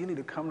convince me, you need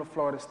to come to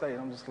Florida State.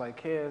 I'm just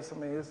like, Kes,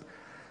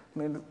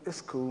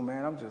 it's cool,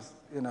 man. I'm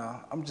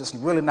just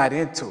really not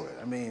into it.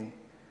 I mean,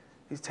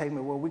 he's taking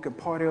me, well, we could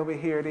party over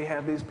here. They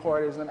have these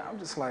parties, and I'm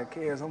just like,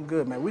 Kes, I'm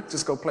good, man. We can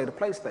just go play the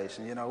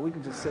PlayStation. We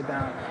can just sit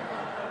down.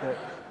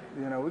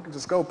 We can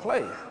just go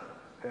play.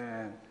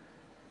 And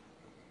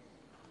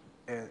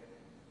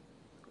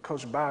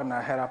Coach Bowden,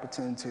 I had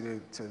opportunity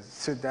to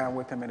sit down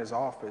with him in his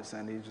office,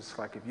 and he's just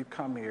like, if you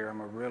come here, I'm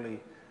going to really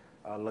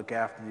look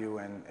after you,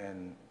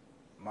 and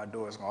my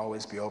door is going to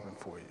always be open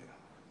for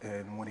you.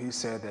 And when he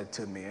said that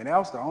to me, and I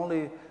was the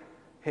only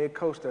head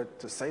coach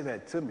to say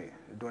that to me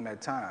during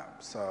that time.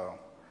 So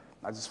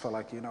I just felt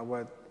like, you know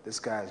what, this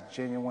guy is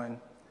genuine,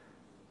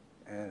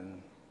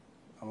 and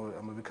I'm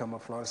going to become a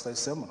Florida State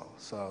Seminole.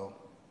 So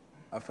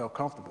I felt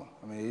comfortable.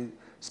 I mean, he's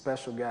a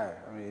special guy.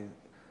 I mean,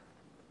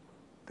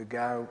 the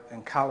guy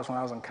in college, when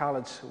I was in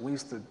college, I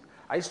used to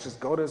just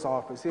go to his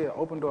office. He had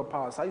open door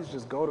policy. I used to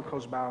just go to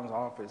Coach Bowden's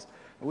office,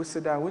 and we'd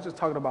sit down. We were just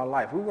talking about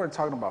life. We weren't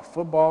talking about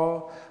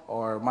football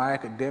or my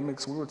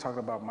academics. We were talking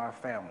about my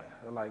family.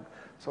 They're like,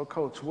 so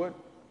Coach,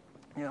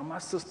 my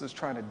sister's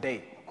trying to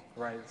date,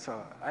 right?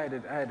 So I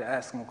had to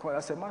ask him a question.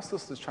 I said, my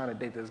sister's trying to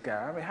date this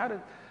guy. I mean, how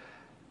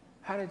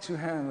did you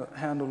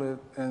handle it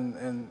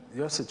in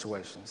your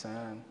situations?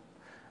 And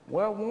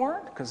well,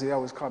 Warren, because he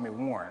always called me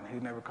Warren. He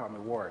never called me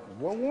Warrick.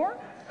 Well, Warren,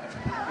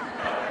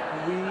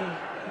 I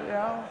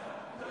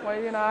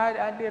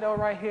did all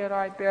right here, all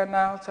right there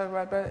now, talk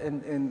right there.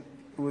 And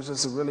it was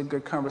just a really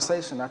good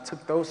conversation. I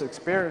took those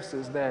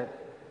experiences that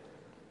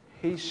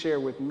he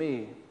shared with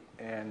me,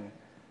 and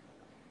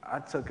I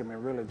took them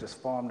and really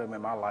just formed them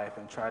in my life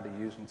and tried to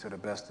use them to the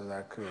best that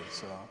I could.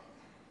 So.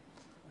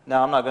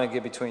 Now, I'm not going to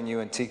get between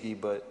you and Tiki,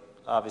 but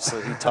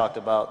obviously he talked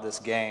about this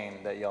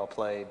game that y'all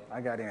played.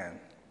 I got in.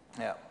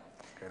 Yeah.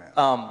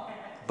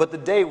 But the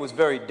day was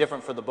very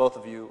different for the both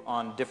of you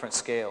on different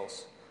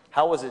scales.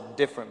 How was it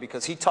different?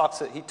 Because he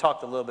talked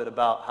a little bit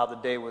about how the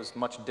day was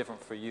much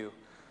different for you.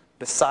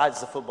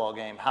 Besides the football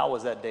game, how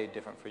was that day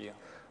different for you?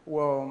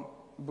 Well,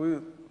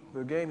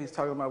 the game he's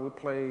talking about, we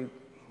played,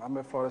 I'm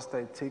at Florida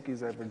State,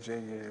 Tiki's at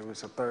Virginia. It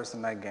was a Thursday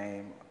night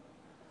game,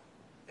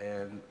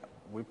 and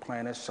we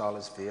playing at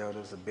Charlottesville. It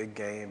was a big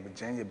game.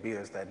 Virginia beat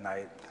us that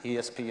night.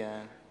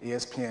 ESPN.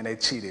 ESPN, they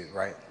cheated,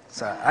 right?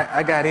 So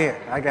I got in.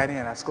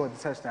 I scored the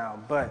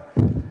touchdown. But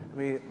I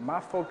mean, my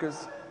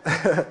focus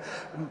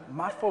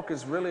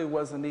really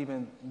wasn't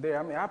even there.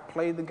 I mean, I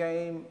played the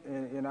game,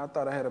 and I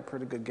thought I had a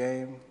pretty good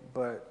game.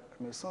 But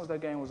I mean, as soon as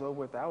that game was over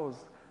with, I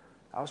was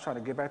trying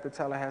to get back to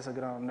Tallahassee,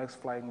 get on the next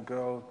flight, and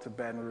go to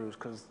Baton Rouge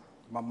because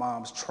my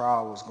mom's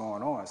trial was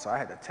going on. So I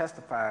had to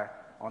testify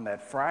on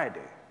that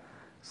Friday.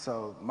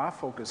 So my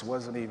focus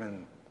wasn't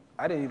even,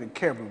 I didn't even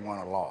care if we won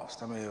or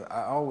lost. I mean,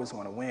 I always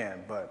want to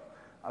win, but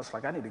I was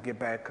like, I need to get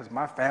back because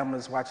my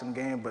family's watching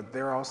the game, but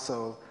they're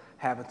also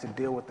having to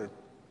deal with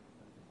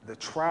the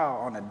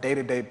trial on a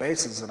day-to-day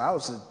basis, and I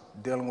was just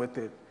dealing with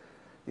it,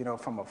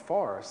 from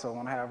afar. So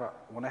when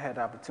I had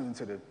the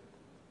opportunity to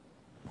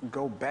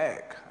go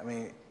back, I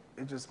mean,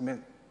 it just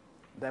meant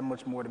that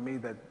much more to me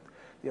that,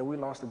 yeah, we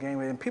lost the game.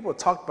 And people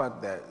talked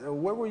about that.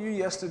 Where were you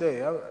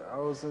yesterday? I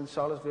was in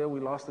Charlottesville. We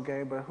lost the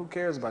game, but who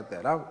cares about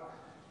that? I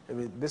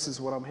mean, this is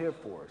what I'm here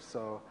for.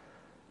 So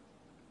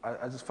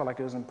I just felt like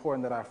it was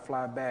important that I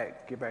fly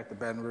back, get back to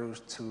Baton Rouge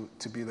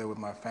to be there with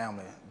my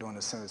family during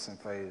the sentencing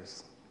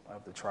phase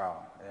of the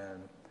trial.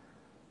 And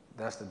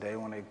that's the day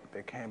when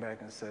they came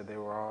back and said they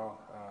were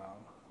all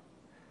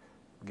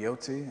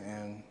guilty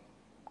and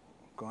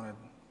going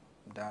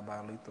to die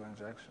by lethal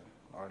injection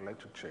or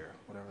electric chair,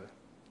 whatever.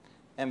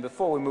 And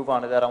before we move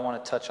on to that, I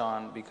want to touch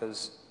on,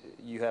 because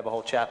you have a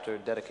whole chapter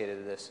dedicated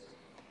to this,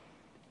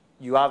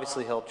 you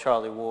obviously helped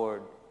Charlie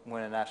Ward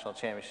win a national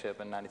championship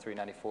in '93,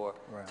 '94.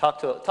 Right.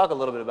 Talk a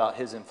little bit about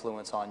his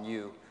influence on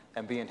you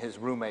and being his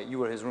roommate. You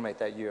were his roommate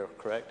that year,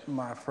 correct?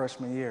 My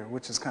freshman year,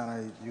 which is kind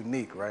of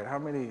unique, right? How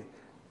many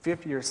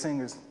fifth-year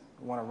singers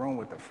want to room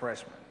with a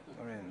freshman?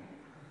 I mean,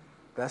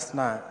 that's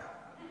not,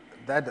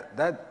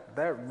 that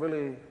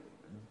really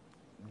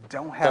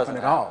don't happen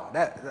at all.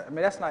 I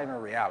mean, that's not even a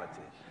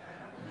reality.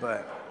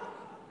 But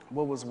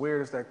what was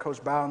weird is that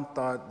Coach Baton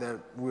thought that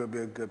we would be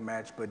a good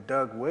match, but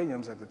Doug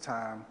Williams at the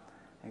time,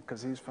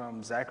 because he's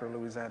from Zachary,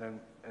 Louisiana,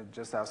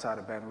 just outside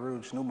of Baton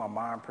Rouge, knew my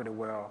mom pretty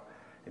well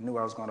and knew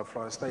I was going to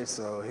Florida State.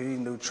 So he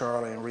knew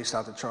Charlie and reached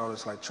out to Charlie.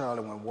 It's like,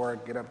 Charlie, when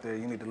Warrick get up there,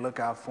 you need to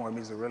look out for him.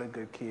 He's a really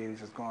good kid.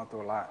 He's just going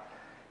through a lot.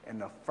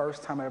 And the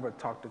first time I ever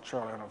talked to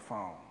Charlie on the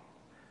phone,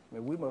 I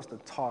mean, we must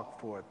have talked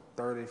for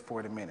 30,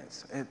 40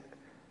 minutes.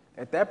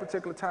 At that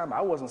particular time,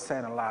 I wasn't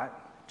saying a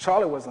lot.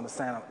 Charlie wasn't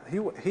saying,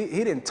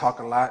 he didn't talk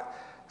a lot.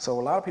 So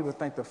a lot of people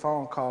think the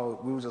phone call,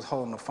 we were just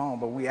holding the phone,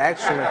 but we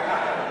actually,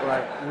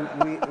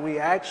 we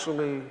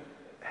actually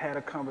had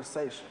a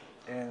conversation,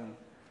 and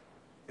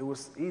it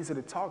was easy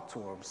to talk to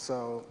him.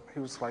 So he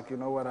was like, you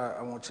know what,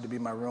 I want you to be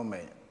my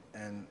roommate,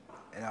 and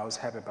I was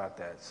happy about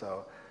that.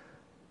 So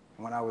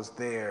when I was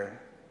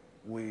there,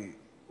 we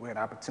had an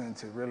opportunity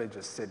to really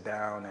just sit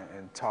down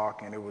and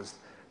talk, and it was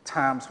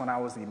times when I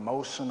was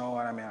emotional,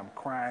 and I mean, I'm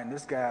crying.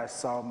 This guy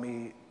saw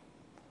me,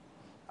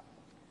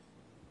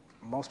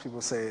 most people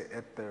say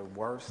at their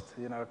worst,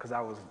 because I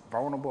was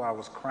vulnerable, I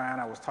was crying,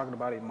 I was talking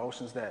about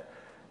emotions that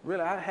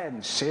really I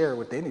hadn't shared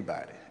with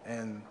anybody.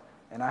 And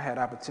I had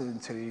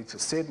opportunity to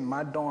sit in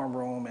my dorm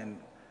room, and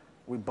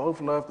we both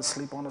loved to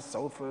sleep on the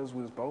sofas,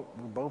 we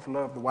both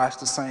loved to watch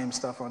the same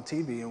stuff on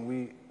TV,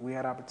 and we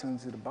had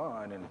opportunity to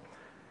bond. And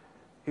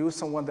he was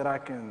someone that I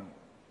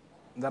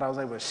was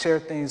able to share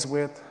things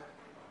with,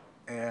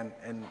 and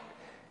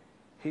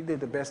he did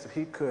the best that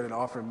he could and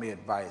offered me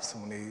advice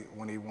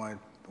when he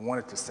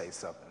wanted to say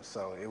something.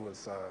 So it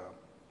was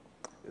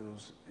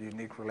a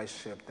unique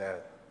relationship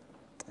that,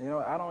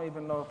 I don't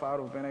even know if I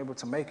would have been able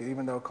to make it,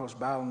 even though Coach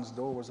Baton's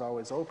door was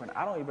always open.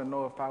 I don't even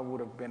know if I would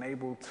have been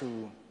able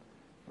to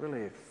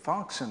really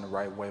function the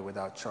right way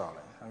without Charlie.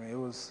 I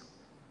mean,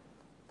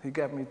 he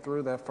got me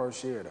through that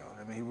first year, though.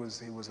 I mean, he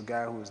was a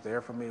guy who was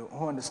there for me,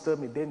 who understood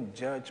me, didn't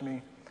judge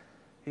me.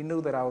 He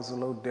knew that I was a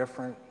little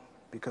different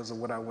because of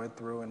what I went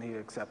through, and he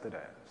accepted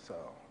that.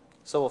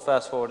 So we'll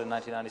fast forward to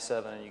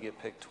 1997, and you get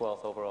picked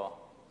 12th overall.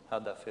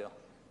 How'd that feel?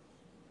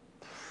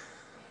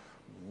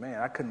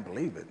 Man, I couldn't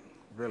believe it,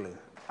 really.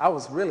 I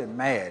was really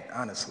mad,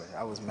 honestly.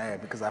 I was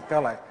mad because I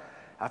felt like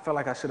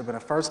I should have been the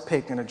first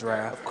pick in the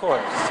draft. Of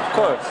course.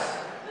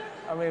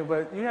 I mean,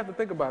 but you have to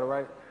think about it,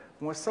 right?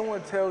 When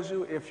someone tells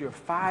you if you're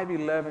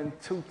 5'11",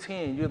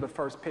 210, you're the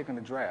first pick in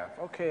the draft.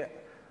 Okay,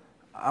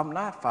 I'm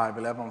not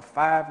 5'11", I'm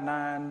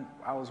 5'9",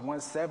 I was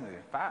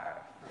 175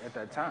 at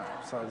that time.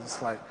 So it's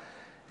just like,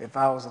 if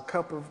I was a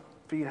couple of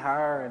feet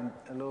higher and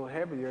a little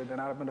heavier, then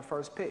I'd have been the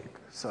first pick.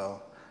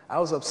 So I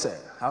was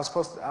upset. I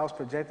was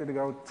projected to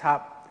go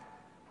top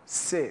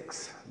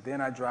 6,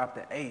 then I dropped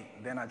to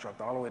 8, then I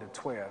dropped all the way to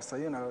 12.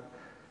 So,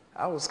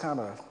 I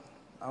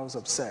was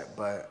upset,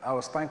 but I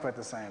was thankful at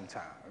the same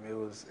time. I mean,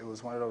 it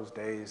was one of those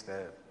days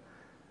that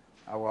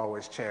I will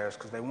always cherish,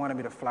 because they wanted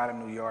me to fly to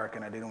New York,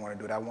 and I didn't want to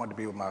do it. I wanted to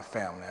be with my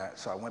family.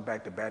 So I went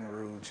back to Baton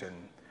Rouge, and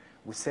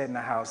we sat in the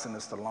house, and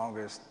it's the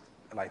longest,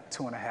 like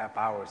 2.5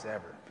 hours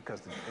ever,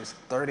 because it's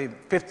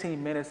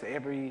 15 minutes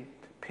every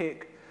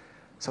pick.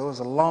 So it was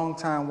a long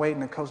time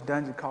waiting, and Coach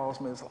Dungy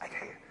calls me. It's like,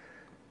 hey,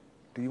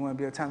 do you want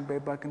to be a Tampa Bay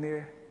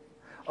Buccaneer?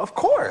 Of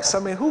course. I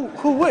mean, who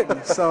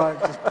wouldn't? So I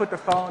just put the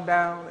phone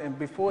down, and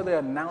before they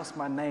announced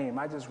my name,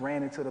 I just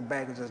ran into the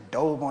back and just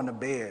dove on the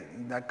bed,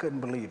 and I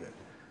couldn't believe it.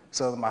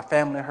 So my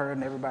family heard,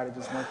 and everybody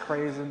just went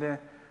crazy, and then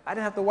I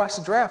didn't have to watch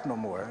the draft no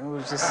more. It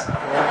was just,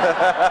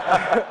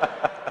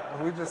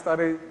 we just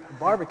started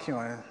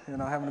barbecuing,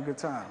 having a good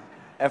time.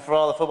 And for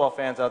all the football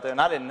fans out there,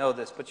 and I didn't know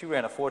this, but you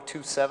ran a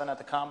 4.27 at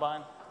the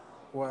combine?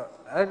 Well,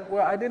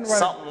 I didn't run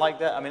something like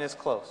that. I mean, it's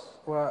close.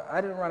 Well, I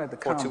didn't run at the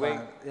 4.28?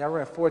 combine. Yeah, I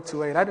ran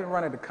 4.28. I didn't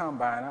run at the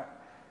combine.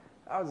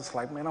 I was just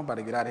like, man, I'm about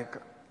to get out of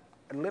here.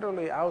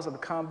 Literally, I was at the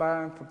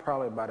combine for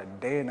probably about a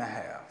day and a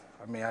half.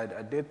 I mean,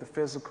 I did the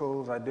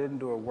physicals. I didn't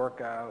do a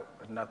workout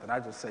or nothing. I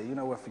just say, you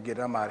know what, forget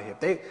it, I'm out of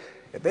here.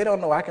 If they don't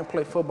know I can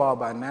play football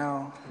by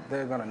now,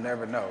 they're gonna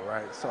never know,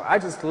 right? So I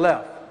just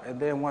left, and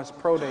then once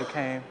pro day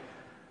came,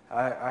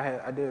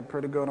 I did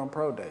pretty good on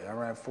pro day. I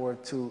ran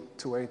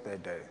 4.28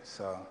 that day,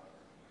 so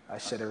I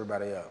shut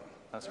everybody up.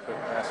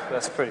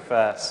 That's pretty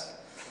fast.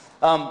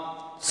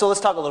 So let's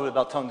talk a little bit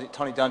about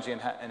Tony Dungy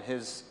and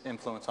his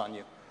influence on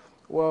you.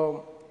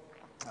 Well,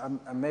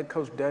 I met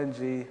Coach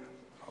Dungy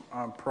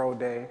on pro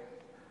day,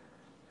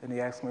 and he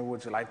asked me,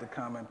 would you like to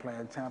come and play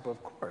in Tampa?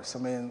 Of course. I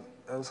mean,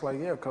 I was like,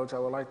 yeah, Coach, I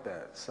would like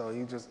that. So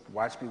he just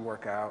watched me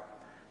work out,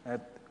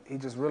 and he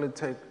just really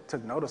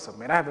took notice of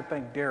me. And I have to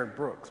thank Derek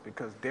Brooks,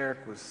 because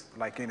Derek was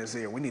like in his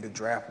ear, we need to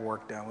draft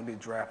work done, we need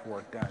draft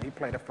work done. He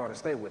played at Florida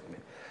State with me.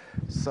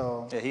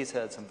 So yeah, he's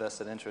had some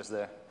vested interest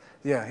there.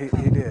 Yeah,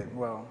 he did.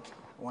 Well,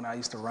 when I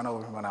used to run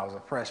over him when I was a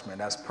freshman,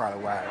 that's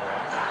probably why.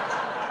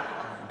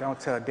 Don't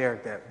tell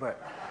Derek that. But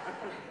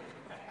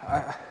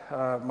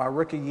my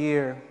rookie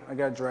year, I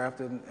got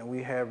drafted, and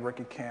we had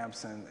rookie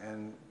camps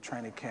and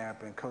training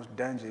camp, and Coach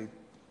Dungy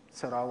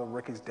set all the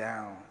rookies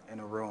down in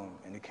a room,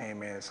 and he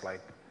came in, it's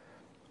like,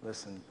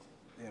 listen,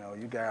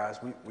 you guys,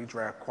 we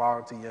draft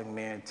quality young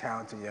men,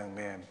 talented young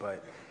men,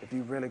 but if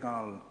you're really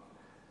gonna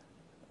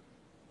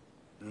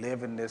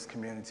live in this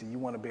community, you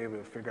want to be able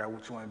to figure out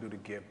what you want to do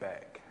to give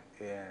back.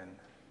 And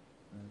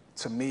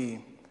to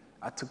me,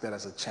 I took that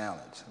as a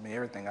challenge. I mean,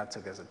 everything I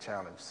took as a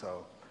challenge.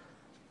 So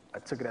I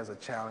took it as a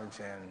challenge,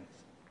 and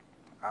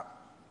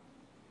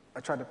I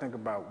tried to think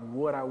about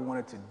what I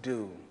wanted to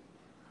do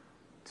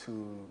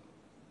to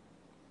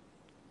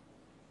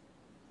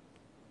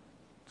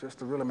just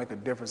to really make a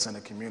difference in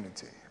the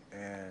community.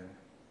 And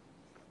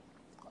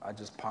I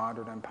just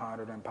pondered and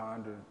pondered and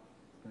pondered,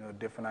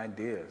 different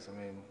ideas. I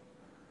mean,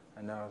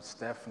 I know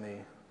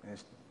Stephanie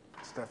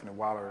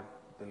Waller,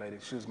 the lady,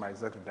 she was my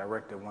executive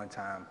director at one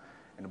time.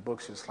 In the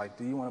book, she was like,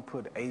 do you want to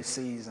put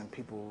ACs in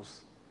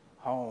people's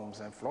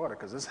homes in Florida?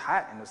 Because it's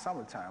hot in the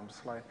summertime.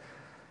 It's like,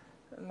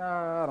 no,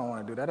 I don't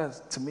want to do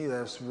that. To me,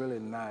 that's really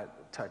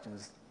not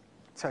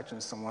touching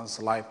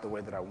someone's life the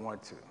way that I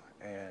want to.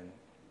 And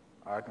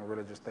I can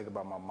really just think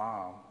about my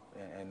mom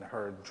and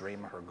her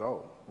dream and her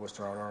goal was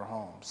to own her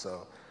home.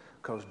 So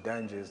Coach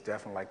Dungy is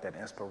definitely like that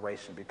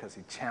inspiration, because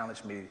he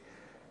challenged me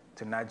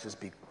to not just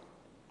be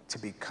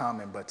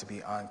common, but to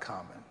be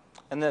uncommon.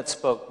 And that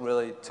spoke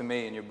really to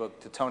me in your book,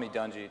 to Tony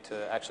Dungy,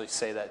 to actually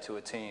say that to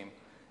a team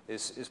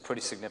is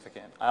pretty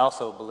significant. I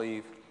also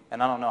believe,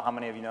 and I don't know how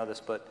many of you know this,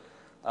 but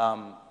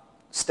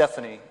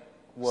Stephanie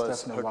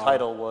her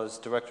title was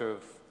director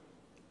of...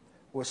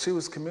 Well, she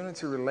was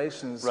community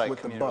relations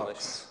with the Bucks.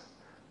 Relations.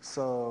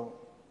 So...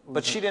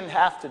 But she didn't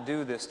have to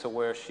do this to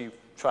where she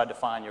tried to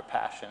find your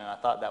passion, and I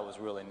thought that was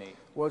really neat.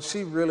 Well,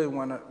 she really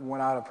went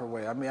out of her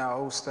way. I mean, I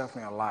owe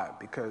Stephanie a lot,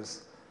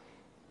 because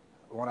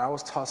when I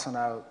was tossing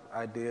out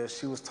ideas,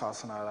 she was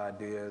tossing out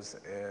ideas,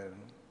 and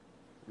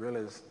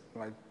really,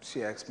 like,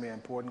 she asked me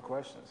important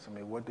questions. I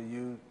mean, what do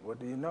you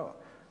know?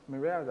 I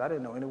mean, really, I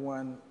didn't know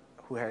anyone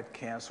who had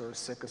cancer or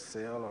sickle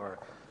cell or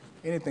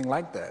anything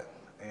like that.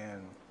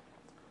 And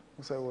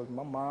I said, well,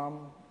 my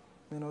mom,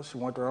 she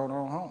went to her own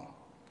home.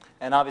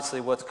 And obviously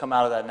what's come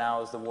out of that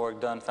now is the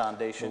Warrick Dunn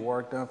Foundation. The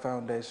Warrick Dunn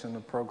Foundation, the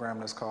program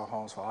that's called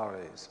Homes for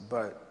Holidays.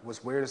 But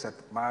what's weird is that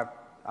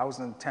I was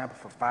in Tampa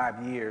for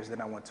 5 years,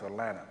 then I went to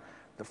Atlanta.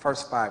 The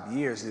first 5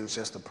 years, it was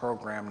just a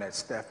program that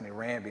Stephanie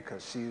ran,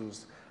 because she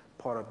was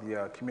part of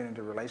the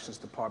community relations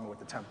department with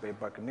the Tampa Bay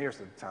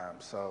Buccaneers at the time.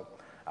 So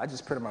I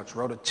just pretty much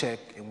wrote a check,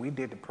 and we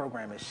did the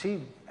program, and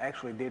she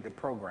actually did the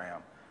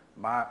program.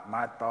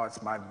 My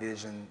thoughts, my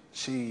vision,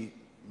 she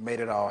made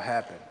it all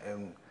happen.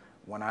 And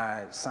when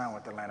I signed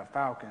with the Atlanta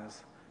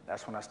Falcons,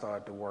 that's when I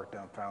started the Warrick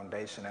Dunn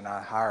Foundation, and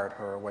I hired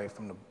her away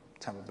from the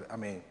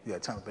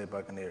Tampa Bay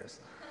Buccaneers.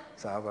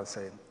 So I was about to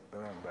say,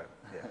 but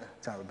yeah,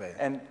 Tampa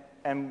Bay.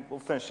 And we'll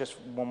finish just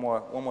one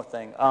more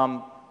thing.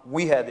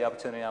 We had the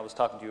opportunity, I was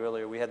talking to you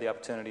earlier, we had the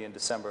opportunity in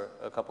December,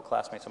 a couple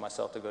classmates and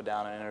myself, to go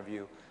down and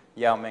interview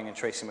Yao Ming and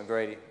Tracy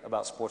McGrady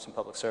about sports and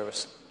public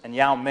service. And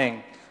Yao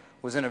Ming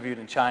was interviewed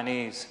in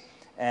Chinese,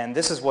 And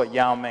this is what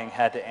Yao Ming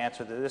had to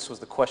answer. This was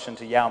the question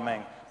to Yao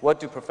Ming. What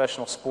do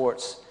professional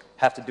sports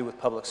have to do with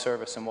public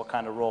service, and what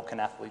kind of role can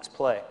athletes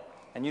play?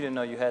 And you didn't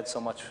know you had so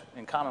much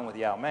in common with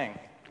Yao Ming.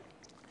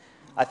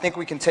 I think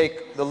we can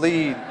take the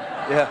lead.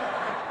 Yeah.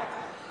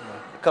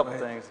 A couple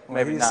things,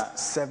 maybe not.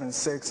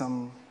 7'6",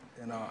 I'm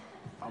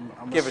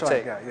Give a or short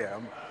take. guy. Yeah.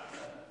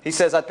 He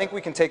says, I think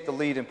we can take the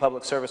lead in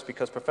public service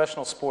because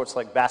professional sports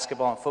like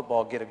basketball and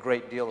football get a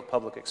great deal of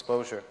public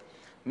exposure.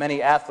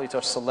 Many athletes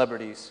are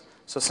celebrities.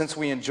 So since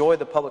we enjoy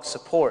the public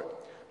support,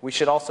 we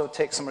should also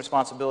take some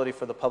responsibility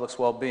for the public's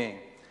well-being.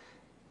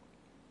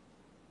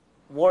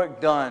 Warrick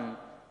Dunn,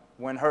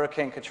 when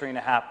Hurricane Katrina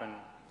happened,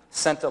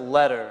 sent a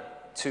letter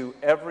to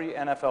every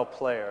NFL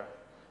player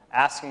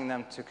asking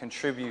them to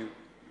contribute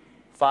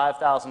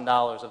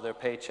 $5,000 of their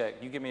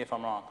paycheck. You give me if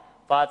I'm wrong.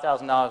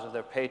 $5,000 of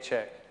their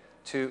paycheck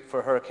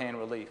for hurricane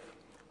relief.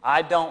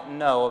 I don't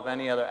know of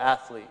any other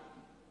athlete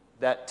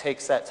that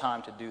takes that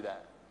time to do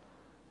that.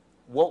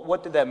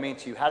 What did that mean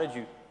to you? How did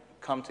you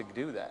come to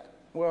do that?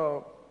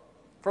 Well,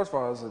 first of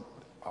all, it was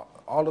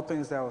all the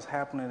things that was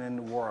happening in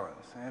New Orleans,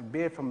 and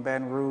being from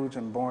Baton Rouge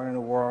and born in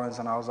New Orleans,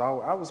 and I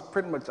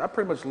pretty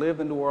much lived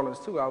in New Orleans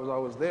too. I was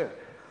always there.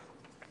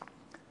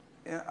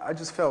 And I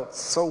just felt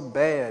so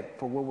bad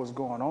for what was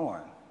going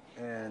on,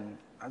 and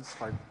I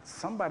just like,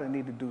 somebody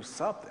need to do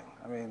something.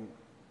 I mean,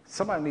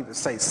 somebody need to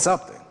say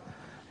something.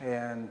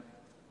 And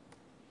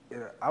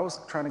I was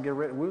trying to get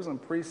ready. We was in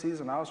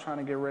preseason. I was trying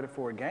to get ready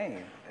for a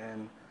game,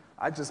 and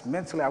I just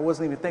mentally, I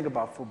wasn't even thinking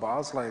about football. I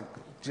was like,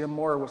 Jim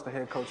Moore was the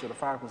head coach of the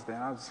Falcons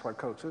then. I was just like,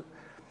 Coach,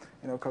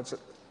 Coach,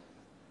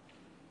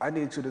 I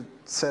need you to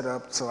set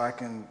up so I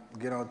can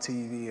get on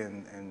TV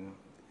and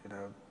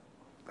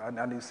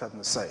I need something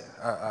to say.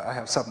 I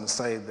have something to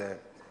say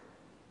that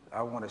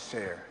I want to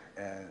share.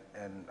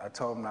 And I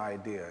told him the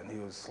idea, and he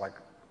was like,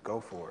 go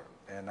for it.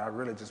 And I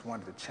really just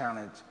wanted to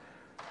challenge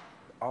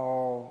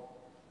all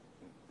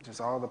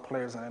the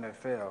players in the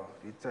NFL.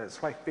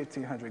 It's like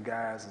 1,500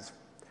 guys. It's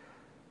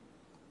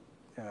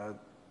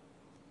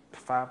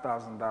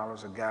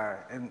 $5,000 a guy.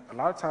 And a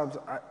lot of times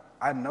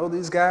I know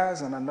these guys,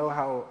 and I know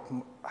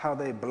how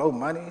they blow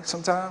money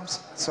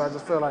sometimes. So I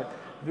just feel like,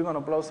 if you're going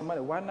to blow some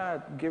money, why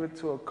not give it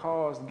to a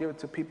cause, give it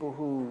to people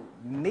who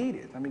need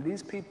it? I mean,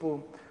 these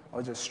people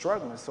are just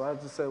struggling. So I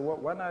just said, well,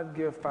 why not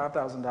give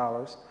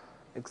 $5,000,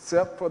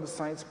 except for the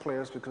Saints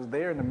players, because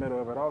they're in the middle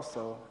of it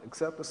also,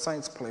 except the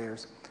Saints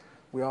players,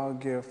 we all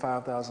give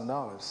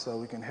 $5,000 so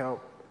we can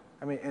help.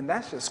 I mean, and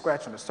that's just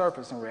scratching the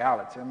surface in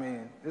reality. I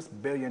mean, it's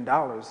 $1 billion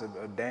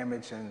of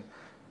damage, and,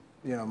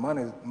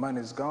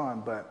 money's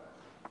gone, but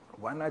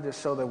why not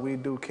just show that we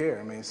do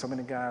care? I mean, so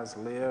many guys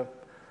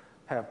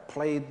have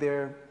played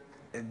there,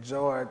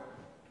 enjoyed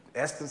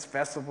Estes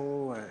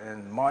Festival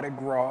and Mardi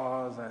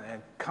Gras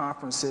and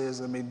conferences.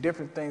 I mean,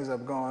 different things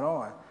have gone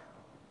on.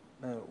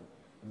 Now,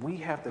 we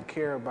have to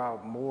care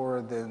about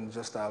more than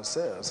just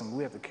ourselves. I mean,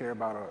 we have to care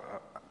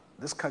about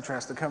this country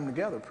has to come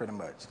together pretty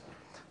much.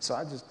 So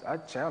I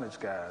challenge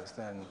guys,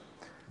 and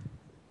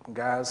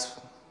guys,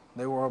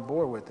 they were on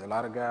board with it. A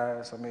lot of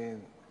guys, I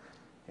mean,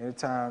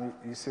 anytime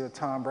you see a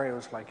Tom Brady,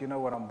 it's like, you know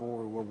what, I'm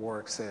bored with what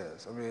Warrick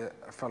says. I mean,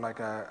 I felt like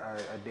I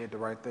did the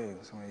right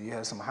things. I mean, you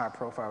had some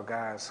high-profile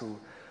guys who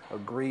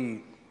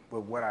agreed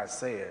with what I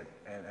said,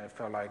 and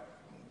felt like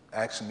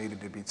action needed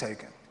to be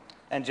taken.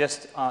 And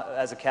just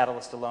as a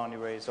catalyst alone, you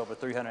raised over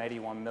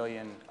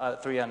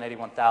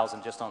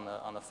 $381,000 just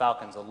on the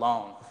Falcons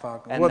alone.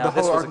 And well,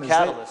 this was a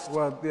catalyst.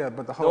 Well, yeah,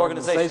 but the whole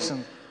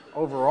organization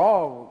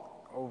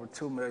overall over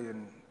 $2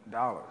 million.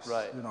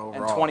 Right. Overall.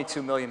 And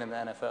 $22 million in the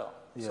NFL.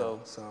 Yeah,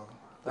 so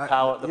the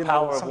power of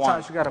one.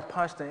 Sometimes you got to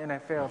punch the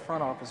NFL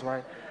front office,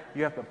 right?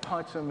 You have to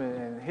punch them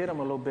and hit them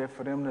a little bit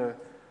for them to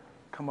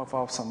come up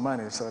off some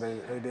money. So they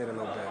did a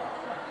little bit.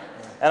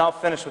 Yeah. And I'll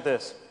finish with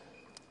this.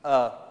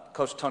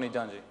 Coach Tony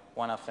Dungy.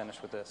 Why not finish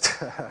with this?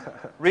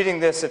 Reading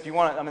this, if you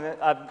want to, I mean,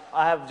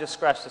 I have just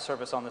scratched the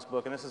surface on this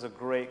book, and this is a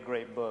great,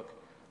 great book.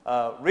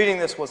 Reading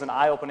this was an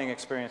eye-opening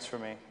experience for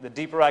me. The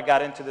deeper I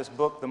got into this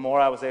book, the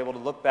more I was able to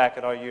look back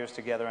at our years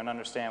together and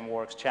understand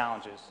Warrick's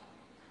challenges.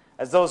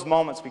 As those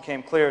moments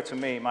became clearer to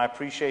me, my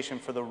appreciation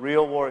for the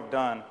real Warrick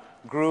Dunn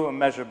grew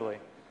immeasurably.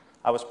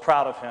 I was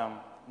proud of him.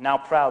 Now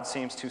proud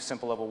seems too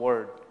simple of a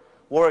word.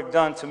 Warrick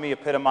Dunn, to me,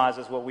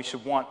 epitomizes what we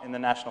should want in the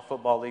National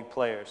Football League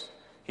players.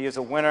 He is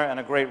a winner and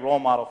a great role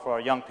model for our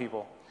young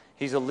people.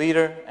 He's a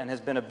leader and has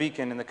been a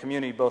beacon in the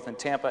community both in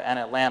Tampa and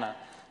Atlanta.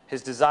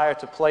 His desire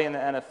to play in the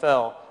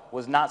NFL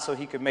was not so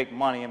he could make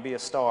money and be a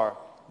star,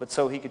 but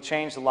so he could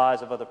change the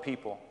lives of other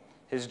people.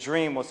 His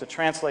dream was to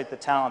translate the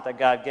talent that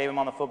God gave him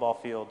on the football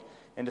field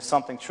into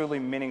something truly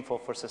meaningful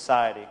for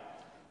society.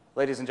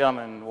 Ladies and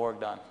gentlemen, Warrick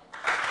Dunn.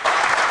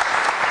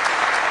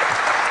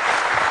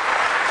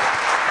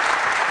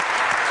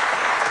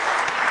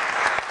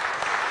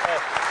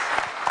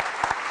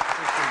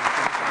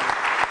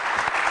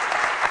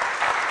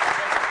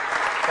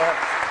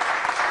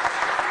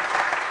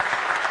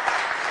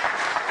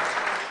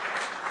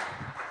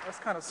 That's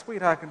kind of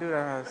sweet how I can do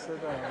that.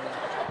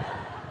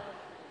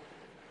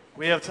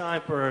 We have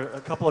time for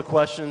a couple of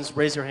questions.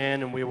 Raise your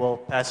hand and we will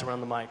pass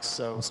around the mics.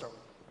 So we'll start.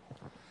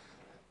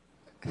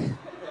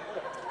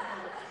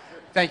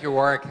 Thank you,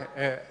 Warrick.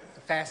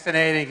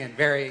 Fascinating and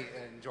very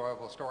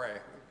enjoyable story. I'm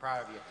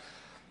proud of you.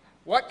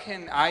 What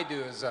can I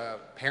do as a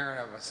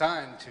parent of a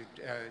son to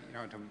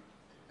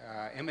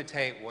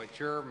imitate what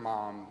your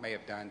mom may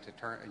have done to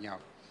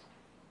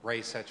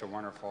raise such a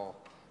wonderful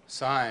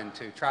son,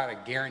 to try to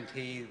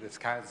guarantee this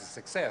kind of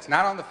success?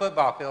 Not on the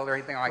football field or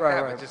anything like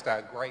that, but just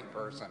a great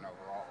person overall.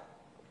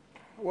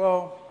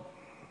 Well,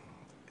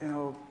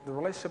 the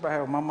relationship I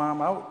had with my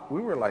mom,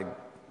 we were like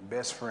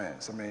best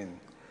friends. I mean,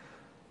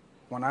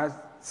 when I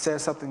said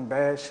something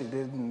bad, she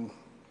didn't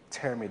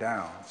tear me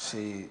down.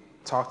 She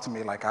talked to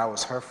me like I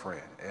was her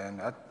friend.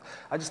 And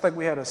I just think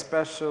we had a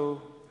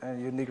special and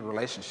unique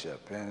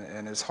relationship.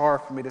 And it's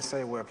hard for me to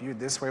say, well, if you're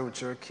this way with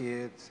your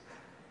kids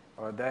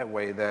or that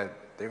way, that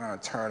they're going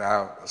to turn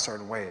out a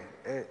certain way.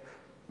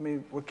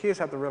 What kids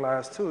have to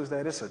realize, too, is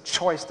that it's a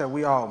choice that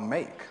we all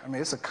make. I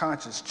mean, it's a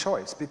conscious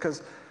choice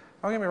because,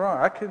 don't get me wrong,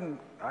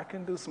 I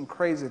can do some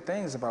crazy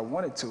things if I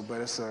wanted to,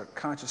 but it's a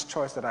conscious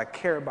choice that I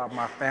care about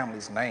my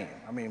family's name.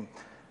 I mean,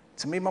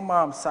 to me, my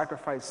mom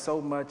sacrificed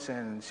so much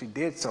and she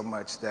did so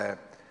much that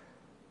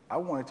I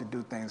wanted to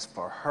do things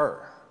for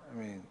her. I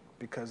mean,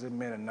 because it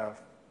meant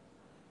enough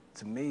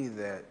to me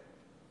that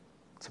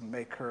to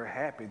make her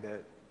happy,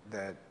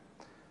 that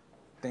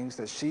things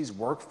that she's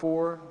worked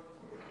for,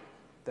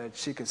 that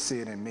she could see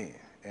it in me.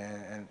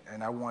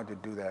 And I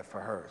wanted to do that for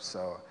her.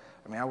 So,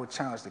 I mean, I would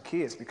challenge the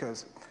kids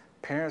because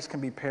parents can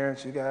be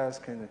parents. You guys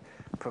can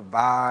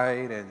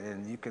provide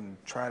and you can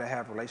try to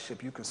have a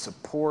relationship you can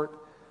support,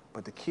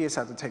 but the kids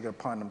have to take it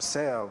upon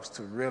themselves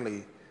to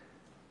really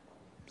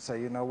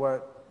say, you know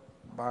what,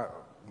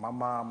 my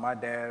mom, my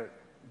dad,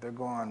 they're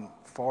going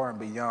far and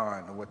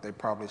beyond what they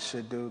probably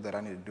should do, that I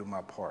need to do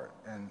my part.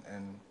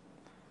 And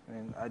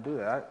I do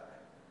that.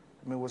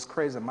 I mean, what's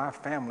crazy, my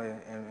family,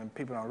 and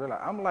people don't realize,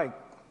 I'm like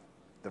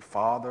the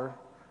father,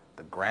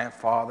 the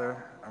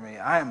grandfather. I mean,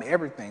 I am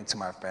everything to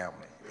my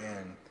family.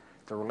 And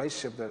the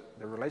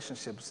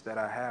relationships that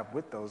I have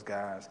with those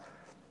guys,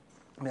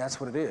 I mean,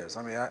 that's what it is.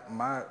 I mean,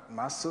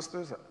 my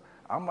sisters,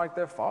 I'm like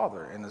their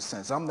father in a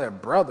sense. I'm their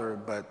brother,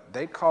 but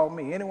they call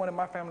me, anyone in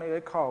my family, they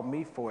call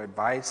me for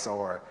advice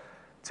or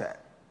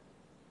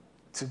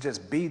to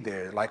just be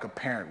there like a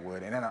parent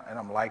would, and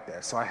I'm like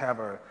that. So I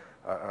have a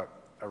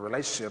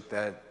relationship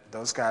that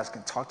those guys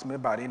can talk to me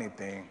about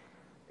anything,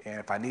 and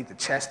if I need to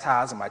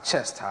chastise them, I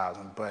chastise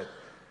them. But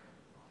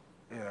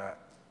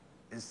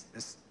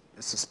it's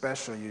a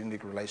special,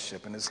 unique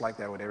relationship, and it's like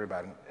that with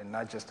everybody, and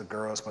not just the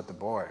girls, but the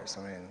boys.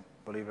 I mean,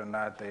 believe it or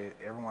not,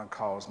 everyone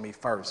calls me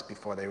first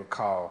before they would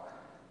call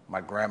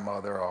my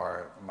grandmother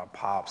or my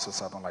pops or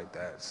something like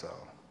that. So,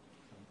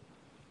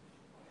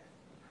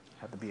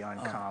 have to be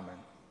uncommon.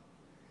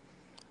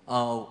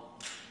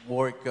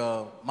 Warrick,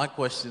 my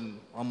question,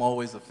 I'm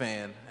always a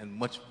fan, and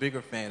much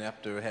bigger fan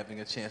after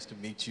having a chance to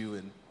meet you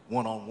and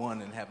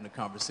one-on-one and having a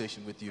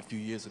conversation with you a few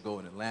years ago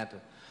in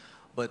Atlanta.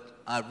 But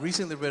I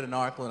recently read an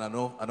article, and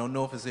I don't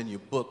know if it's in your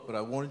book, but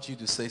I wanted you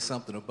to say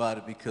something about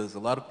it because a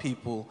lot of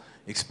people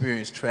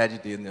experience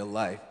tragedy in their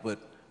life. But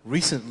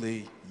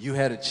recently, you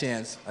had a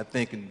chance, I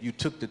think, and you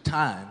took the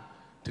time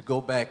to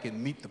go back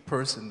and meet the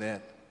person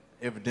that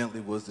evidently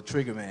was the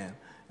trigger man.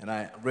 And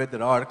I read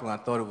that article,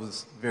 and I thought it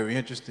was very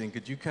interesting.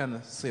 Could you kind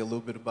of say a little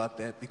bit about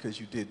that, because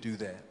you did do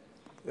that?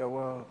 Yeah,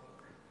 well,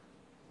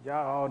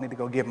 y'all all need to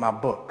go get my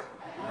book.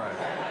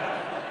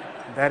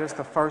 Right. That is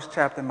the first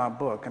chapter in my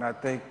book, and I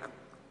think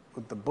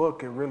with the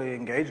book, it really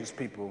engages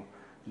people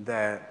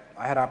that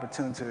I had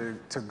opportunity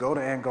to go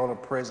to Angola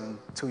prison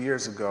 2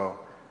 years ago,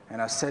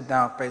 and I sat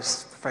down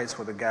face to face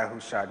with the guy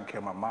who shot and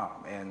killed my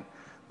mom. And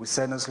we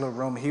sat in this little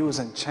room. He was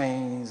in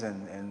chains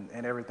and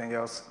everything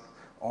else,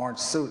 orange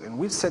suit, and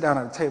we sat down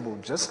at a table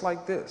just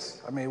like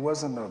this. I mean, it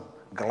wasn't a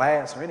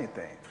glass or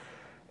anything.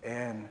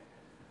 And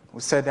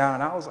we sat down,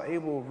 and I was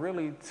able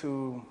really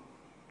to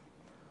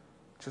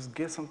just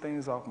get some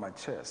things off my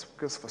chest,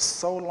 because for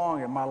so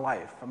long in my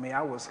life, I mean,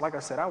 like I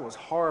said, I was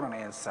hard on the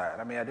inside.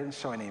 I mean, I didn't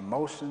show any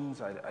emotions.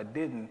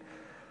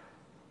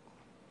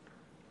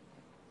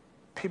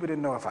 People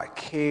didn't know if I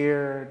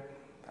cared.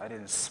 I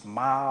didn't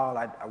smile.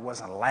 I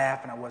wasn't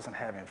laughing. I wasn't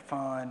having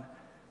fun.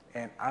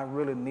 And I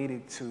really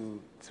needed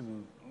to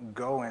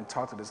go and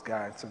talk to this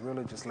guy to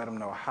really just let him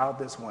know how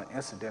this one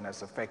incident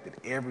has affected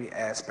every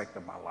aspect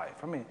of my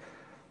life. I mean,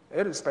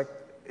 it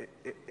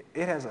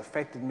has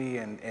affected me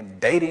in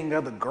dating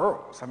other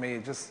girls. I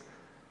mean,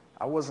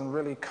 I wasn't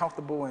really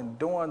comfortable in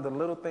doing the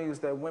little things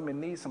that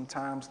women need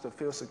sometimes to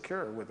feel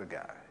secure with a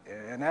guy.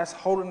 And that's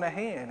holding the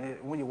hand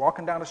when you're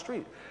walking down the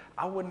street.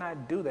 I would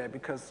not do that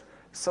because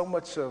so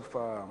much of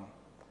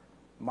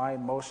my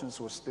emotions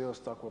were still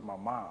stuck with my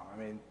mom. I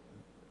mean,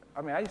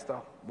 I used to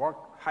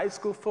walk high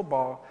school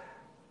football.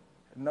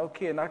 No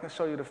kidding, I can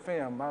show you the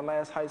film. My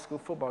last high school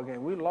football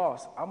game, we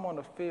lost. I'm on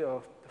the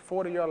field, the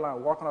 40-yard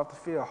line, walking off the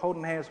field,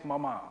 holding hands with my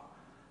mom.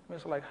 I mean,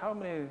 it's like, how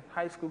many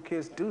high school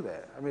kids do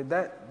that? I mean,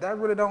 that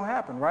really don't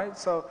happen, right?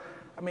 So,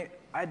 I mean,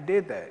 I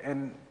did that.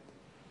 And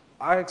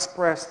I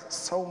expressed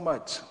so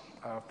much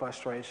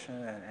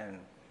frustration and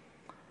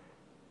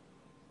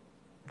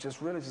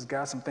just really just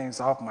got some things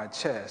off my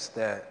chest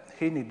that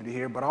he needed to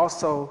hear, but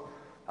also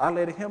I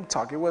let him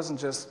talk. It wasn't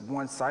just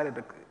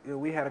one-sided.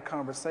 We had a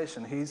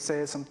conversation. He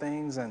said some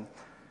things, and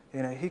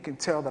he can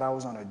tell that I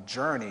was on a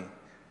journey,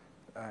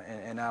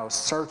 and I was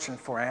searching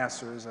for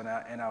answers, and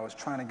I was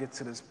trying to get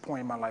to this point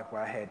in my life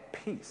where I had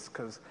peace.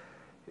 Because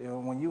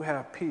when you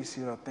have peace,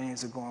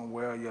 things are going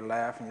well. You're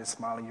laughing, you're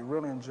smiling, you're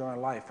really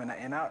enjoying life. And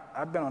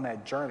I've been on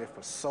that journey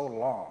for so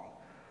long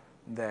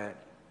that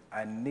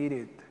I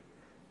needed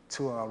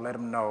to let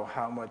him know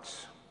how much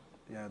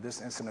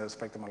this incident has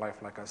affected my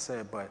life, like I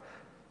said, but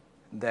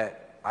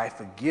that I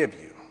forgive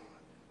you.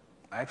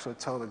 I actually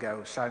told the guy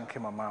who shot and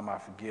killed my mom, I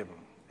forgive him.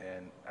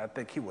 And I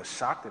think he was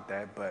shocked at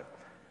that, but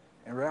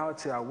in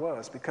reality I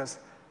was, because,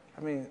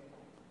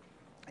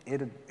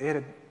 it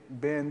had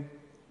been,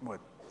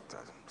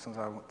 since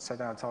I sat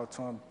down and talked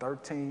to him,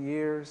 14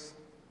 years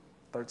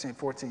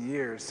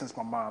since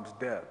my mom's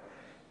death.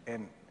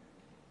 And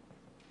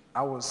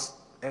I was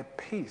at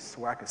peace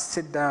where I could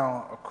sit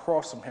down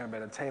across from him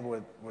at a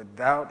table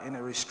without any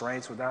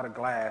restraints, without a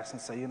glass,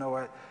 and say, you know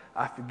what,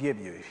 I forgive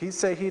you. He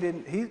said he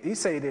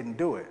didn't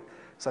do it.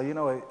 So,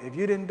 if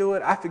you didn't do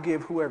it, I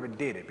forgive whoever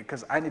did it,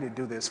 because I need to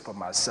do this for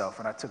myself,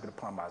 and I took it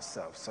upon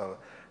myself. So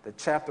the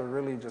chapter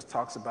really just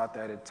talks about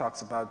that. It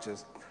talks about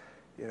just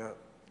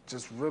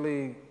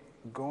really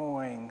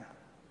going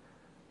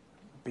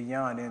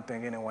beyond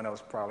anything anyone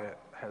else probably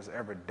has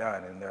ever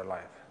done in their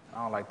life.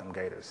 I don't like them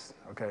Gators,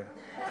 okay?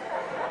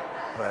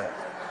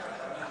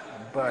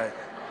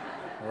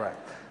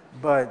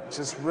 But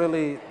just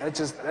really, that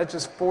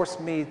just forced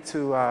me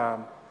to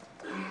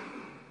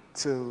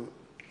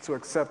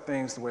accept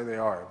things the way they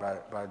are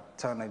by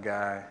telling the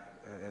guy,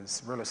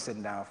 and really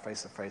sitting down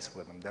face to face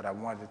with him, that I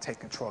wanted to take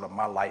control of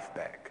my life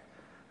back.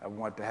 I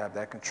wanted to have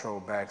that control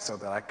back so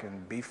that I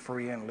can be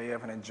free and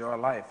live and enjoy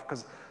life.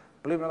 Because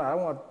believe it or not, I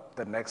want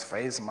the next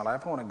phase of my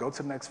life. I want to go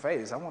to the next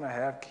phase. I want to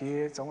have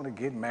kids. I want to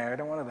get married.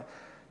 I want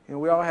to,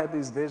 we all had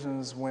these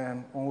visions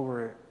when we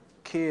were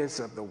kids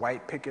of the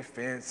white picket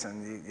fence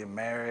and you're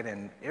married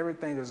and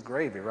everything is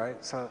gravy,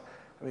 right? So,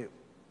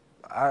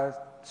 I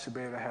should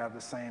be able to have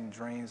the same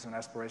dreams and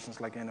aspirations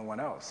like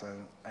anyone else.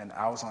 And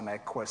I was on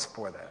that quest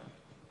for that.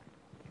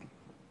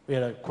 We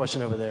had a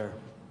question over there.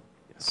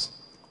 Yes.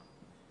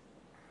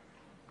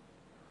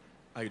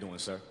 How you doing,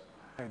 sir?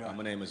 How you doing?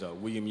 My name is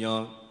William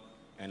Young,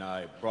 and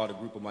I brought a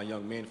group of my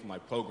young men from my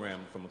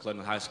program from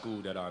McClellan High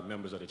School that are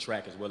members of the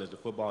track as well as the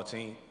football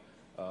team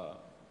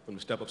from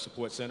the Step Up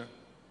Support Center.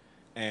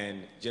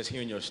 And just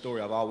hearing your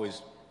story,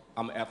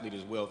 I'm an athlete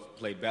as well,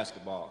 played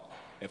basketball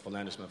at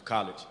Philander Smith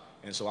College.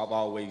 And so I've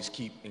always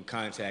keep in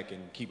contact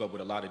and keep up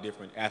with a lot of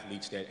different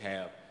athletes that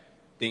have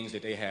things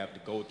that they have to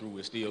go through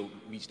and still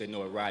reach their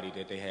notoriety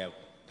that they have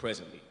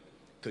presently.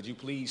 Could you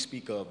please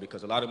speak of,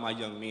 because a lot of my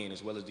young men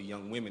as well as the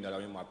young women that are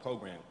in my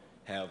program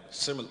have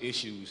similar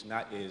issues,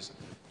 not as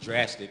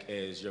drastic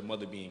as your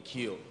mother being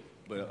killed,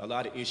 but a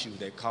lot of issues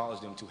that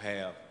cause them to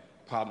have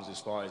problems as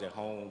far as at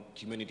home,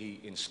 community,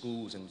 in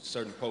schools, and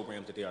certain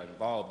programs that they are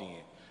involved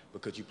in.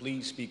 But could you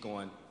please speak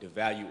on the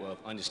value of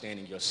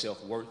understanding your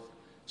self-worth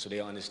so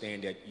they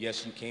understand that,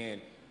 yes, you can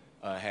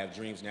have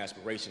dreams and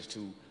aspirations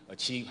to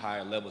achieve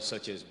higher levels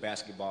such as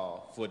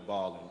basketball,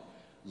 football,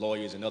 and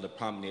lawyers and other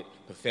prominent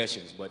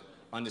professions, but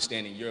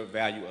understanding your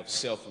value of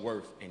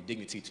self-worth and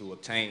dignity to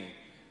obtain.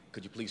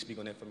 Could you please speak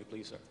on that for me,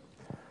 please, sir?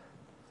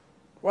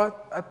 Well,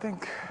 I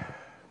think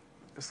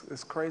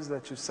it's crazy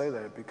that you say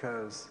that,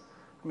 because,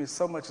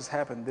 so much has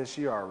happened this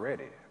year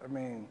already.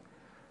 I'm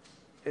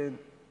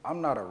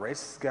not a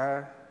racist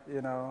guy,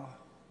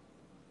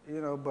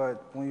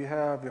 but when you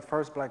have your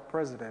first black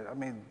president,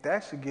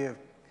 that should give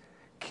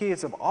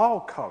kids of all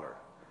color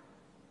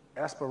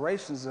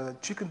aspirations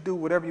that you can do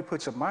whatever you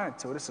put your mind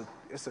to.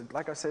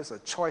 Like I said, it's a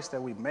choice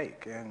that we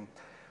make, and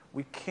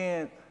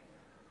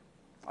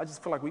I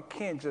just feel like we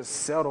can't just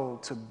settle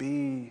to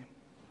be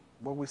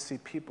what we see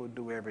people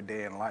do every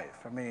day in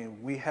life.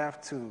 We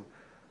have to,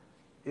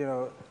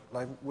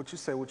 like what you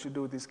say, what you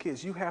do with these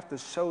kids, you have to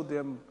show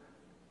them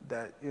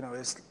that,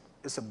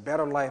 it's a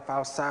better life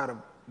outside of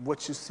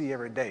what you see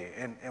every day.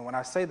 And when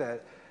I say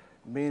that,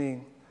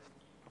 meaning,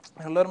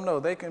 let them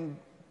know they can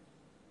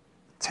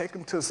take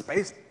them to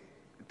space,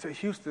 to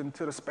Houston,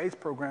 to the space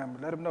program,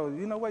 let them know,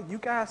 you know what, you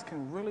guys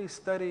can really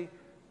study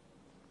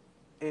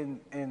and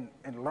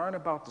learn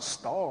about the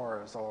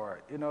stars,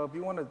 or, if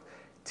you want to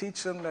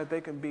teach them that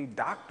they can be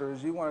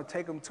doctors, you want to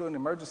take them to an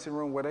emergency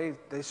room where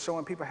they're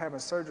showing people having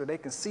surgery, they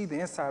can see the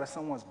inside of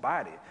someone's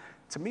body.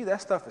 To me,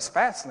 that stuff is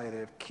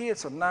fascinating. If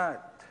kids are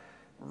not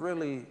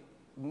really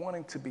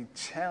wanting to be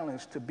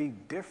challenged, to be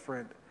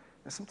different,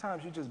 and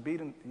sometimes you're just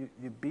beating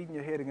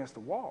your head against the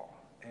wall.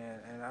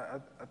 And I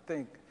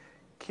think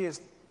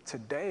kids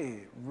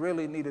today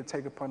really need to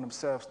take upon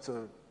themselves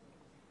to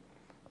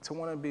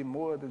want to be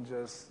more than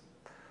just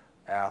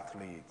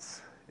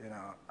athletes.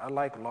 I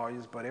like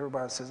lawyers, but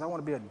everybody says, I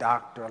want to be a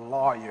doctor, a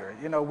lawyer.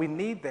 We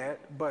need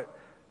that, but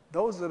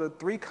those are the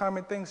three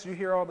common things you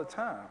hear all the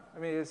time.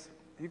 It's,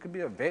 you could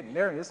be a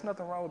veterinarian. There's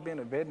nothing wrong with being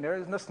a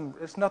veterinarian.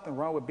 There's nothing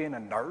wrong with being a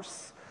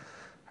nurse.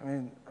 I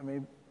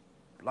mean,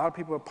 a lot of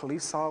people are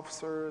police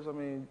officers. I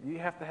mean, you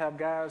have to have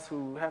guys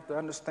who have to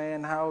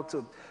understand how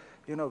to,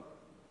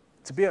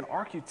 to be an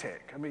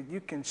architect. I mean,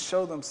 you can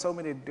show them so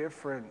many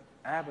different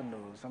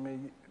avenues. I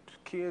mean,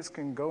 kids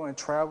can go and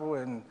travel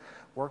and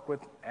work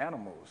with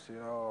animals,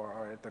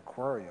 or at the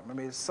aquarium. I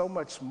mean, it's so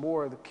much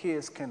more the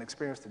kids can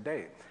experience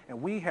today.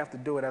 And we have to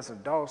do it as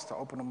adults to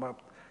open them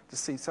up to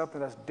see something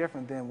that's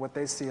different than what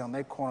they see on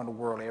their corner of the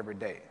world every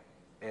day.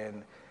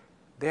 And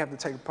they have to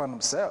take it upon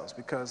themselves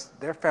because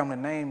their family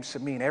name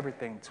should mean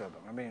everything to them.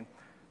 I mean,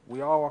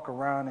 we all walk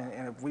around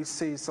and if we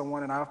see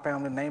someone in our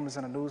family name is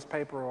in a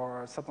newspaper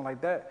or something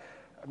like that,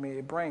 I mean,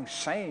 it brings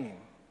shame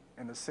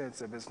in the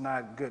sense of it's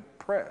not good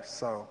press.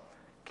 So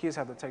kids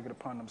have to take it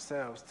upon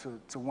themselves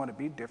to want to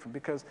be different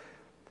because,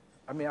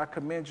 I mean, I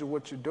commend you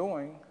what you're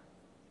doing,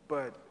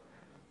 but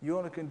you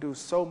only can do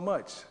so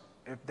much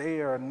if they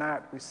are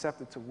not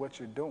receptive to what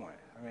you're doing.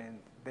 I mean,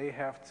 they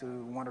have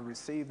to want to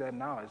receive that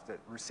knowledge,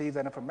 receive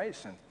that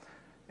information,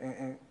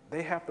 and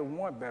they have to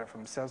want better for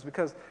themselves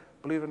because,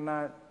 believe it or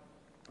not,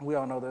 we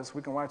all know this.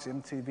 We can watch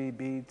MTV,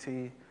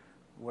 BET,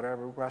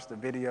 whatever. We watch the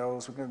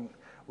videos.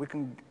 We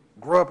can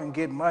grow up and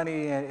get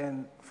money,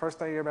 and first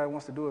thing everybody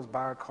wants to do is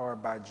buy a car,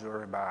 buy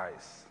jewelry, buy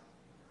ice.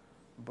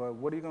 But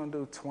what are you going to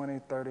do 20,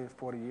 30,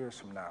 40 years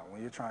from now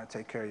when you're trying to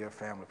take care of your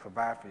family,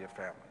 provide for your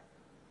family?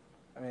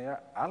 I mean,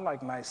 I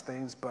like nice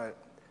things, but,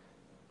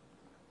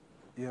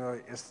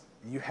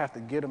 you have to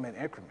get them in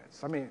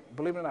increments. I mean,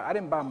 believe it or not, I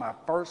didn't buy my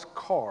first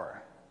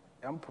car.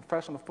 I'm a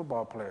professional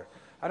football player.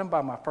 I didn't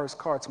buy my first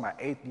car until my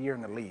 8th year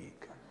in the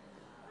league.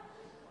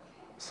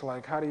 So,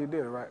 like, how do you do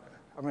it, right?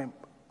 I mean,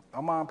 my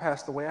mom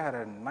passed away. I had a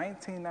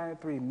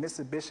 1993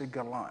 Mitsubishi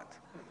Galant.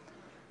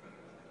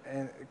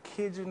 And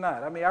kid you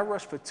not, I mean, I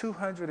rushed for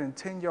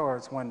 210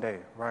 yards one day,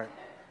 right?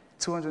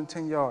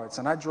 210 yards.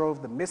 And I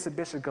drove the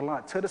Mitsubishi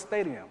Galant to the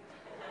stadium.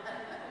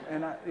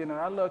 And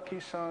I love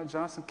Keyshawn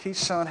Johnson.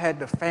 Keyshawn had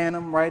the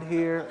Phantom right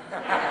here.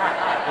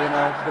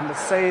 The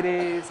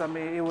Mercedes. I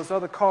mean, it was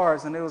other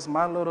cars, and it was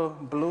my little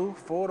blue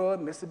four-door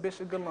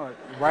Mitsubishi Galant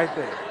right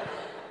there.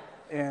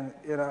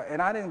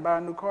 And I didn't buy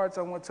a new car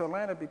until I went to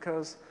Atlanta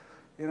because,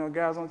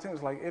 guys on the team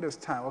was like, it is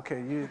time.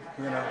 Okay,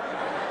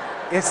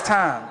 it's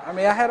time. I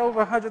mean, I had over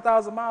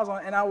 100,000 miles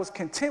on it, and I was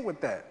content with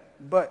that.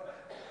 But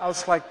I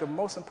was like, the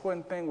most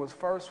important thing was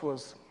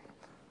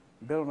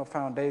building a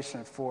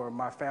foundation for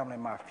my family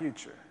and my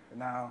future.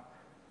 Now,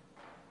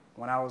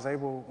 when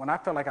I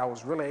felt like I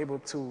was really able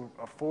to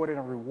afford it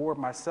and reward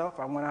myself,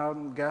 I went out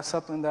and got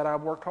something that I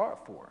worked hard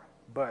for.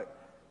 But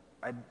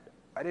I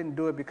didn't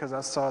do it because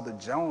I saw the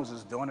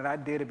Joneses doing it. I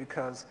did it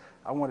because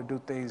I want to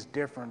do things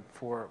different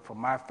for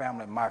my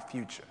family and my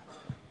future.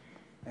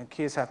 And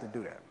kids have to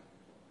do that.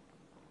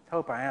 I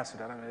hope I answered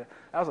that. I mean,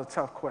 that was a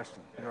tough question,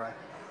 right?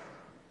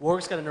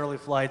 Warrick's got an early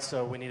flight,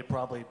 so we need to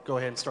probably go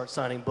ahead and start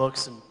signing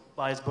books and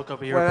buy his book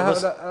over here.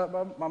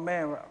 Well, my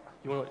man.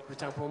 You want to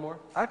time for one more?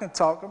 I can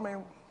talk. I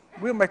mean,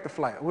 we'll make the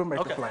flight. We'll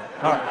make the flight.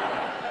 All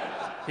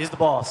right. He's the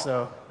boss,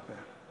 so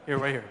here,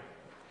 right here.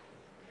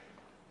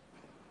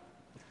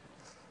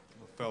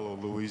 A fellow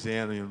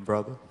Louisianian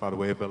brother, by the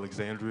way of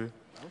Alexandria.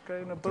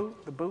 Okay, the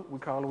boot. We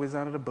call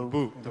Louisiana the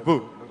boot. The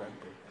boot.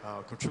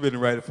 Contributing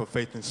writer for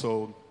Faith and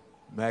Soul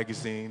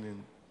magazine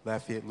in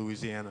Lafayette,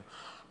 Louisiana.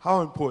 How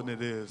important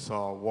it is,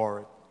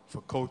 Warrick, for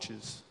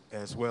coaches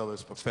as well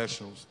as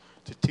professionals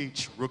to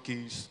teach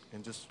rookies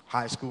and just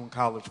high school and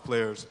college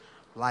players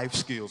life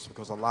skills,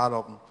 because a lot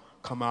of them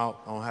come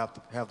out and don't have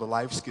to have the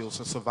life skills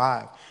to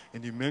survive.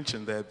 And you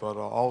mentioned that, but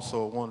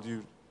also wanted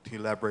you to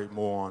elaborate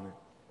more on it.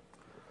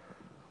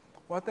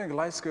 Well, I think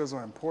life skills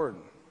are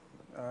important.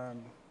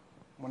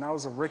 When I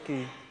was a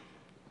rookie,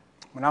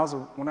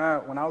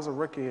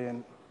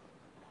 and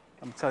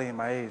I'm telling you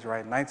my age,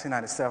 right?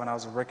 1997, I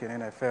was a rookie in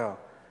the NFL,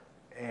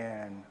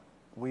 and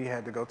we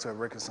had to go to a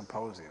rookie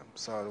symposium.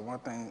 So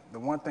the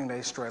one thing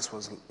they stressed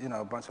was,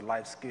 a bunch of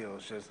life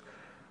skills.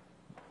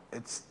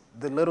 It's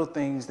the little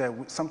things that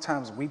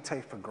sometimes we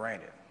take for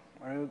granted.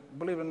 I mean,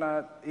 believe it or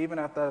not, even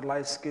after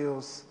life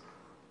skills,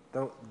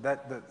 the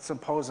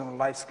symposium of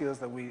life skills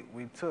that we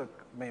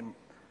took, I mean,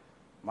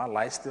 my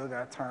light still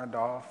got turned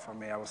off. I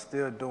mean, I was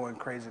still doing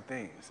crazy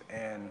things.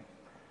 And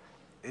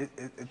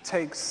it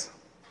takes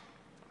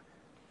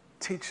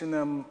teaching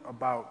them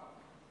about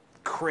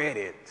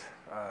credit,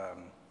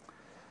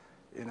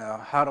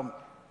 how to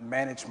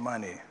manage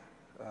money,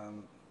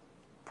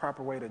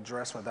 proper way to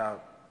dress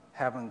without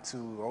having to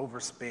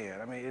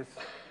overspend. I mean,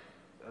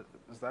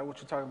 is that what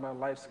you're talking about,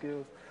 life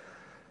skills?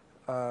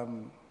 I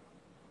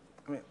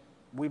mean,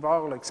 we've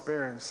all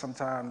experienced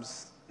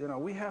sometimes,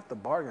 we have to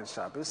bargain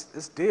shop.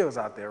 It's deals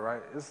out there,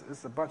 right?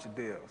 It's a bunch of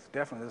deals.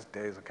 Definitely this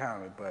day's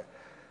economy, but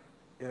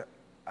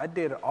I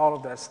did all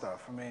of that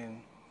stuff. I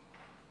mean,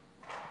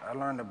 I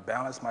learned to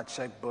balance my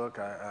checkbook.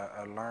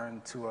 I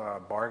learned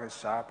to bargain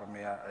shop. I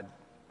mean, I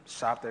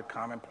shopped at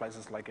common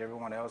places like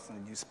everyone else,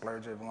 and you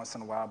splurge every once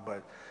in a while,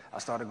 but I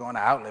started going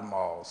to outlet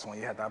malls when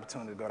you had the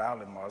opportunity to go to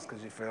outlet malls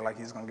because you feel like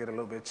he's going to get a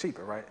little bit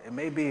cheaper, right? It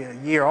may be a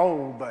year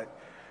old, but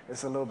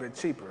it's a little bit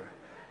cheaper.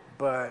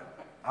 But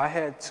I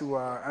had to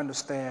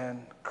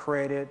understand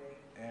credit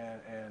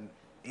and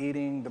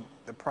eating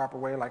the proper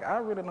way. Like, I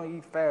really don't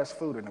eat fast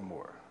food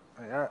anymore.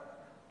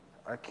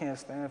 I can't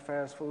stand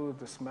fast food.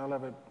 The smell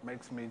of it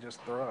makes me just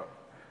throw up.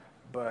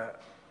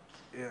 But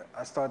yeah,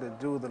 I started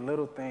to do the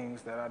little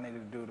things that I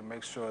needed to do to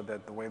make sure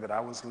that the way that I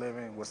was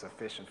living was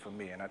efficient for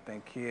me. And I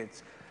think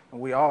kids,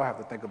 and we all have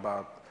to think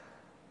about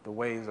the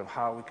ways of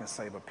how we can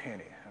save a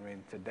penny. I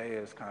mean, today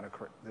is kind of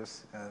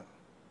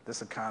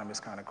this economy is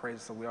kind of crazy,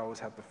 so we always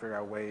have to figure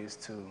out ways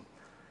to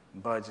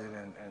budget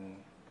and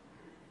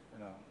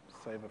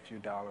save a few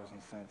dollars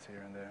and cents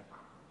here and there.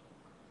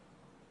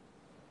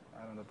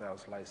 I don't know if that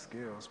was life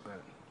skills,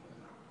 but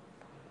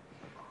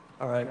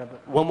All right.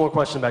 One more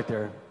question back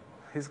there.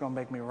 he's gonna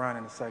make me run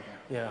in a second.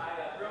 Yeah.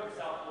 I grew up in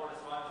South Florida,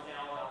 so I understand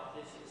all about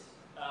the dishes.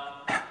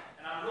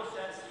 And I'm real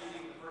sad to see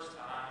you leave the first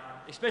time.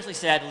 I'm especially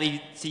sad to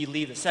see you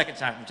leave the second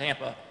time from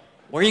Tampa.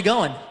 Where are you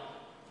going?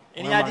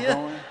 Any Where am I idea?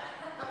 going?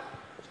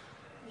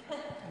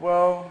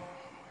 Well,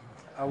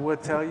 I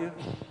would tell you.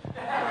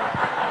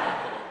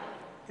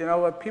 You know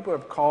what? People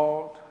have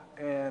called,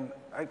 and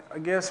I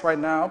guess right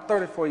now I'm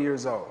 34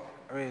 years old.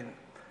 I mean,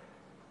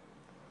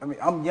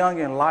 I'm young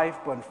in life,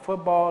 but in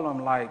football,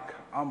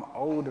 I'm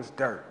old as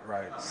dirt,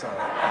 right? So,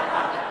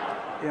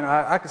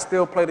 I can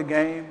still play the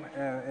game,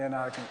 and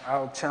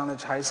I'll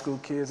challenge high school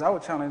kids. I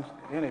would challenge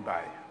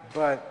anybody,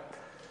 but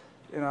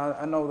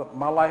I know that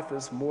my life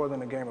is more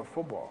than a game of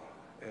football,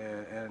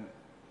 and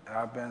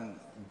I've been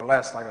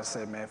blessed, like I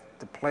said, man,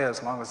 to play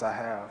as long as I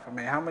have. I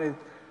mean,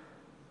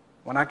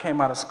 when I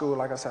came out of school,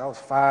 like I said, I was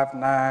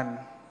 5'9",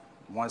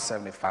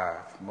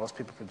 175. Most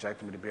people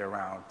projected me to be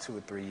around 2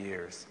 or 3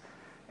 years.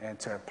 And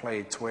to have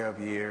played 12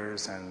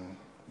 years and,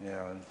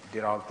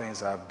 did all the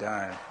things I've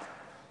done,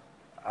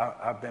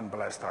 I've been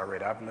blessed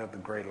already. I've lived a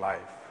great life.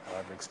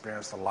 I've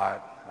experienced a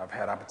lot. I've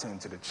had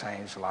opportunity to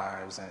change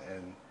lives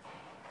and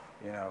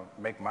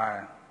make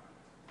my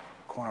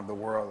corner of the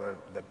world,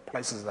 the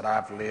places that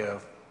I've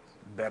lived,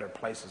 better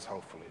places,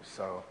 hopefully.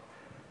 So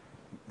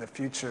the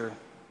future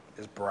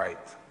is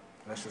bright.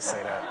 Let's just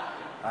say that.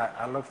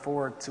 I look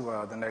forward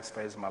to the next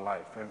phase of my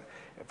life. And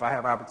if I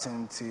have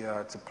opportunity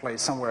to play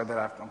somewhere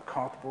that I'm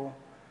comfortable,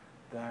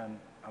 then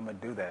I'm going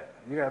to do that.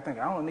 You got to think,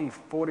 I don't need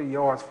 40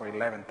 yards for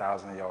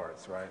 11,000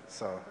 yards, right?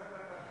 So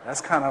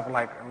that's kind of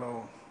like a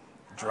little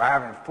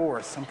driving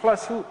force. And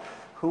plus, who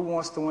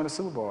wants to win a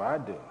Super Bowl? I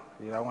do.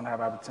 I want to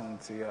have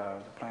opportunity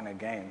to play in that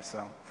game.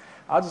 So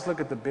I'll just look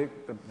at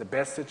the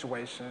best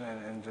situation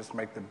and just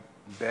make the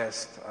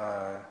best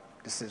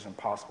decision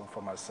possible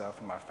for myself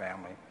and my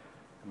family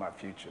and my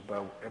future.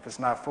 But if it's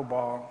not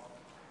football,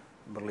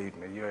 believe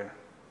me,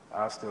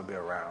 I'll still be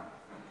around.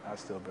 I'll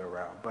still be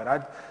around. But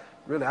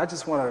I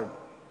just want to,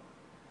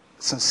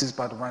 since he's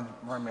about to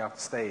run me off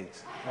the stage,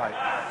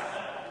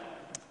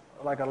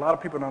 like a lot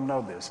of people don't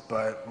know this,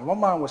 but when my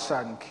mom was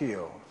shot and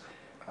killed,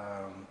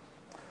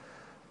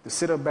 the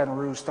city of Baton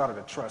Rouge started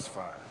a trust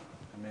fund.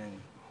 I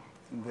mean,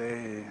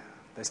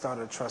 they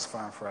started a trust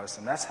fund for us,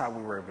 and that's how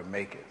we were able to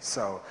make it.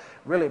 So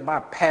really my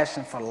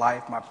passion for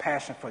life, my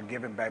passion for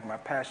giving back, my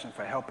passion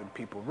for helping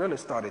people really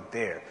started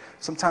there.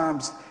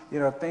 Sometimes,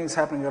 things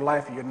happen in your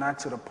life and you're not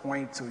to the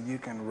point till you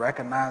can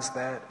recognize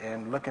that.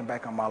 And looking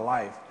back on my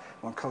life,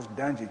 when Coach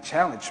Dungy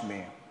challenged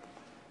me,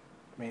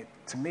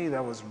 to me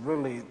that was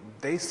really,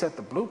 they set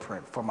the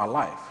blueprint for my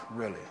life,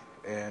 really.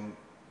 And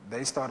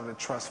they started a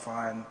trust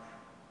fund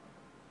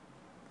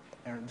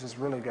and it just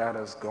really got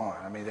us going.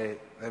 I mean,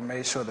 they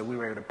made sure that we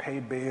were able to pay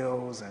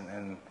bills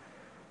and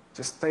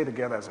just stay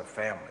together as a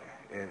family.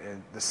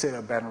 And the city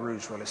of Baton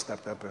Rouge really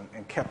stepped up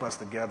and kept us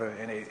together.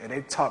 And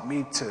they taught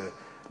me to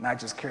not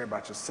just care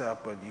about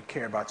yourself, but you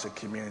care about your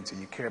community,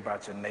 you care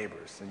about your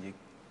neighbors, and you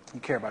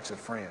care about your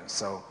friends.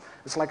 So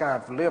it's like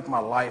I've lived my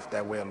life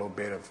that way a little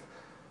bit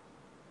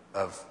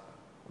of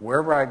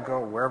wherever I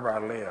go, wherever I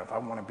live, I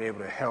want to be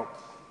able to help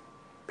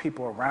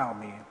people around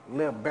me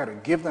live better,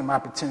 give them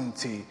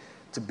opportunity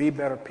to be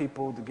better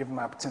people, to give them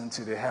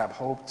opportunity to have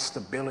hope,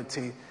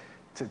 stability,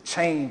 to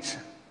change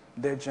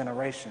their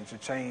generation, to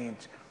change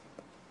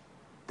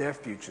their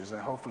futures, and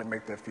hopefully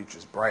make their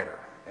futures brighter.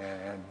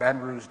 And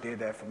Baton Rouge did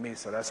that for me,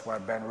 so that's why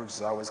Baton Rouge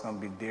is always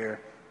going to be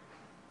dear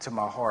to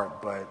my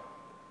heart. But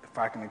if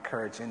I can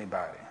encourage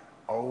anybody,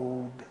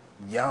 old,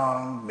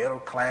 young, middle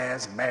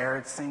class,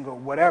 married, single,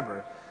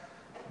 whatever,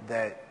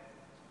 that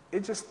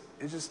it just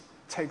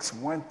takes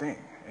one thing.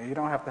 And you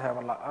don't have to have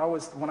a lot.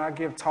 When I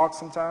give talks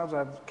sometimes,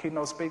 I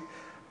keynote speak,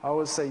 I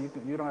always say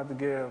you don't have to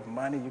give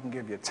money, you can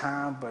give your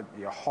time, but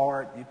your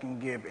heart, you can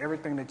give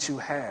everything that you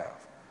have,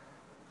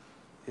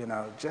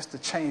 just to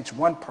change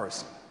one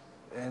person.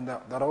 And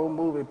that old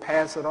movie,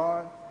 Pass It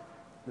On,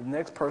 the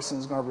next person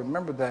is going to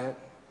remember that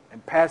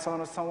and pass on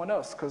to someone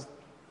else, because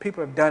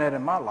people have done it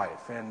in my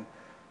life. And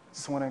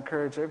just want to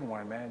encourage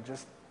everyone, man,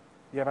 just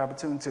you have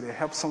opportunity to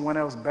help someone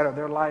else better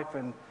their life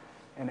in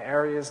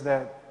areas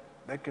that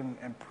can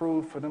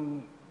improve for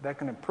them, that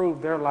can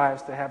improve their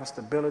lives to have a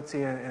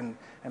stability and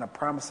a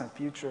promising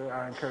future.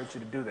 I encourage you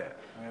to do that.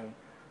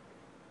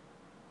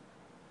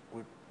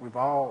 we've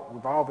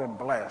all been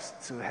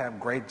blessed to have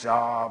great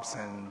jobs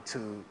and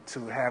to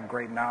have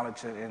great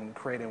knowledge in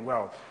creating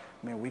wealth.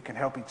 I mean, we can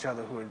help each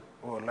other who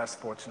are less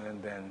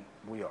fortunate than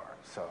we are.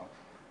 So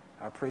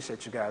I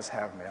appreciate you guys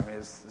having me. I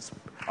mean,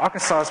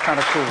 Arkansas is kind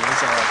of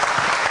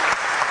cool.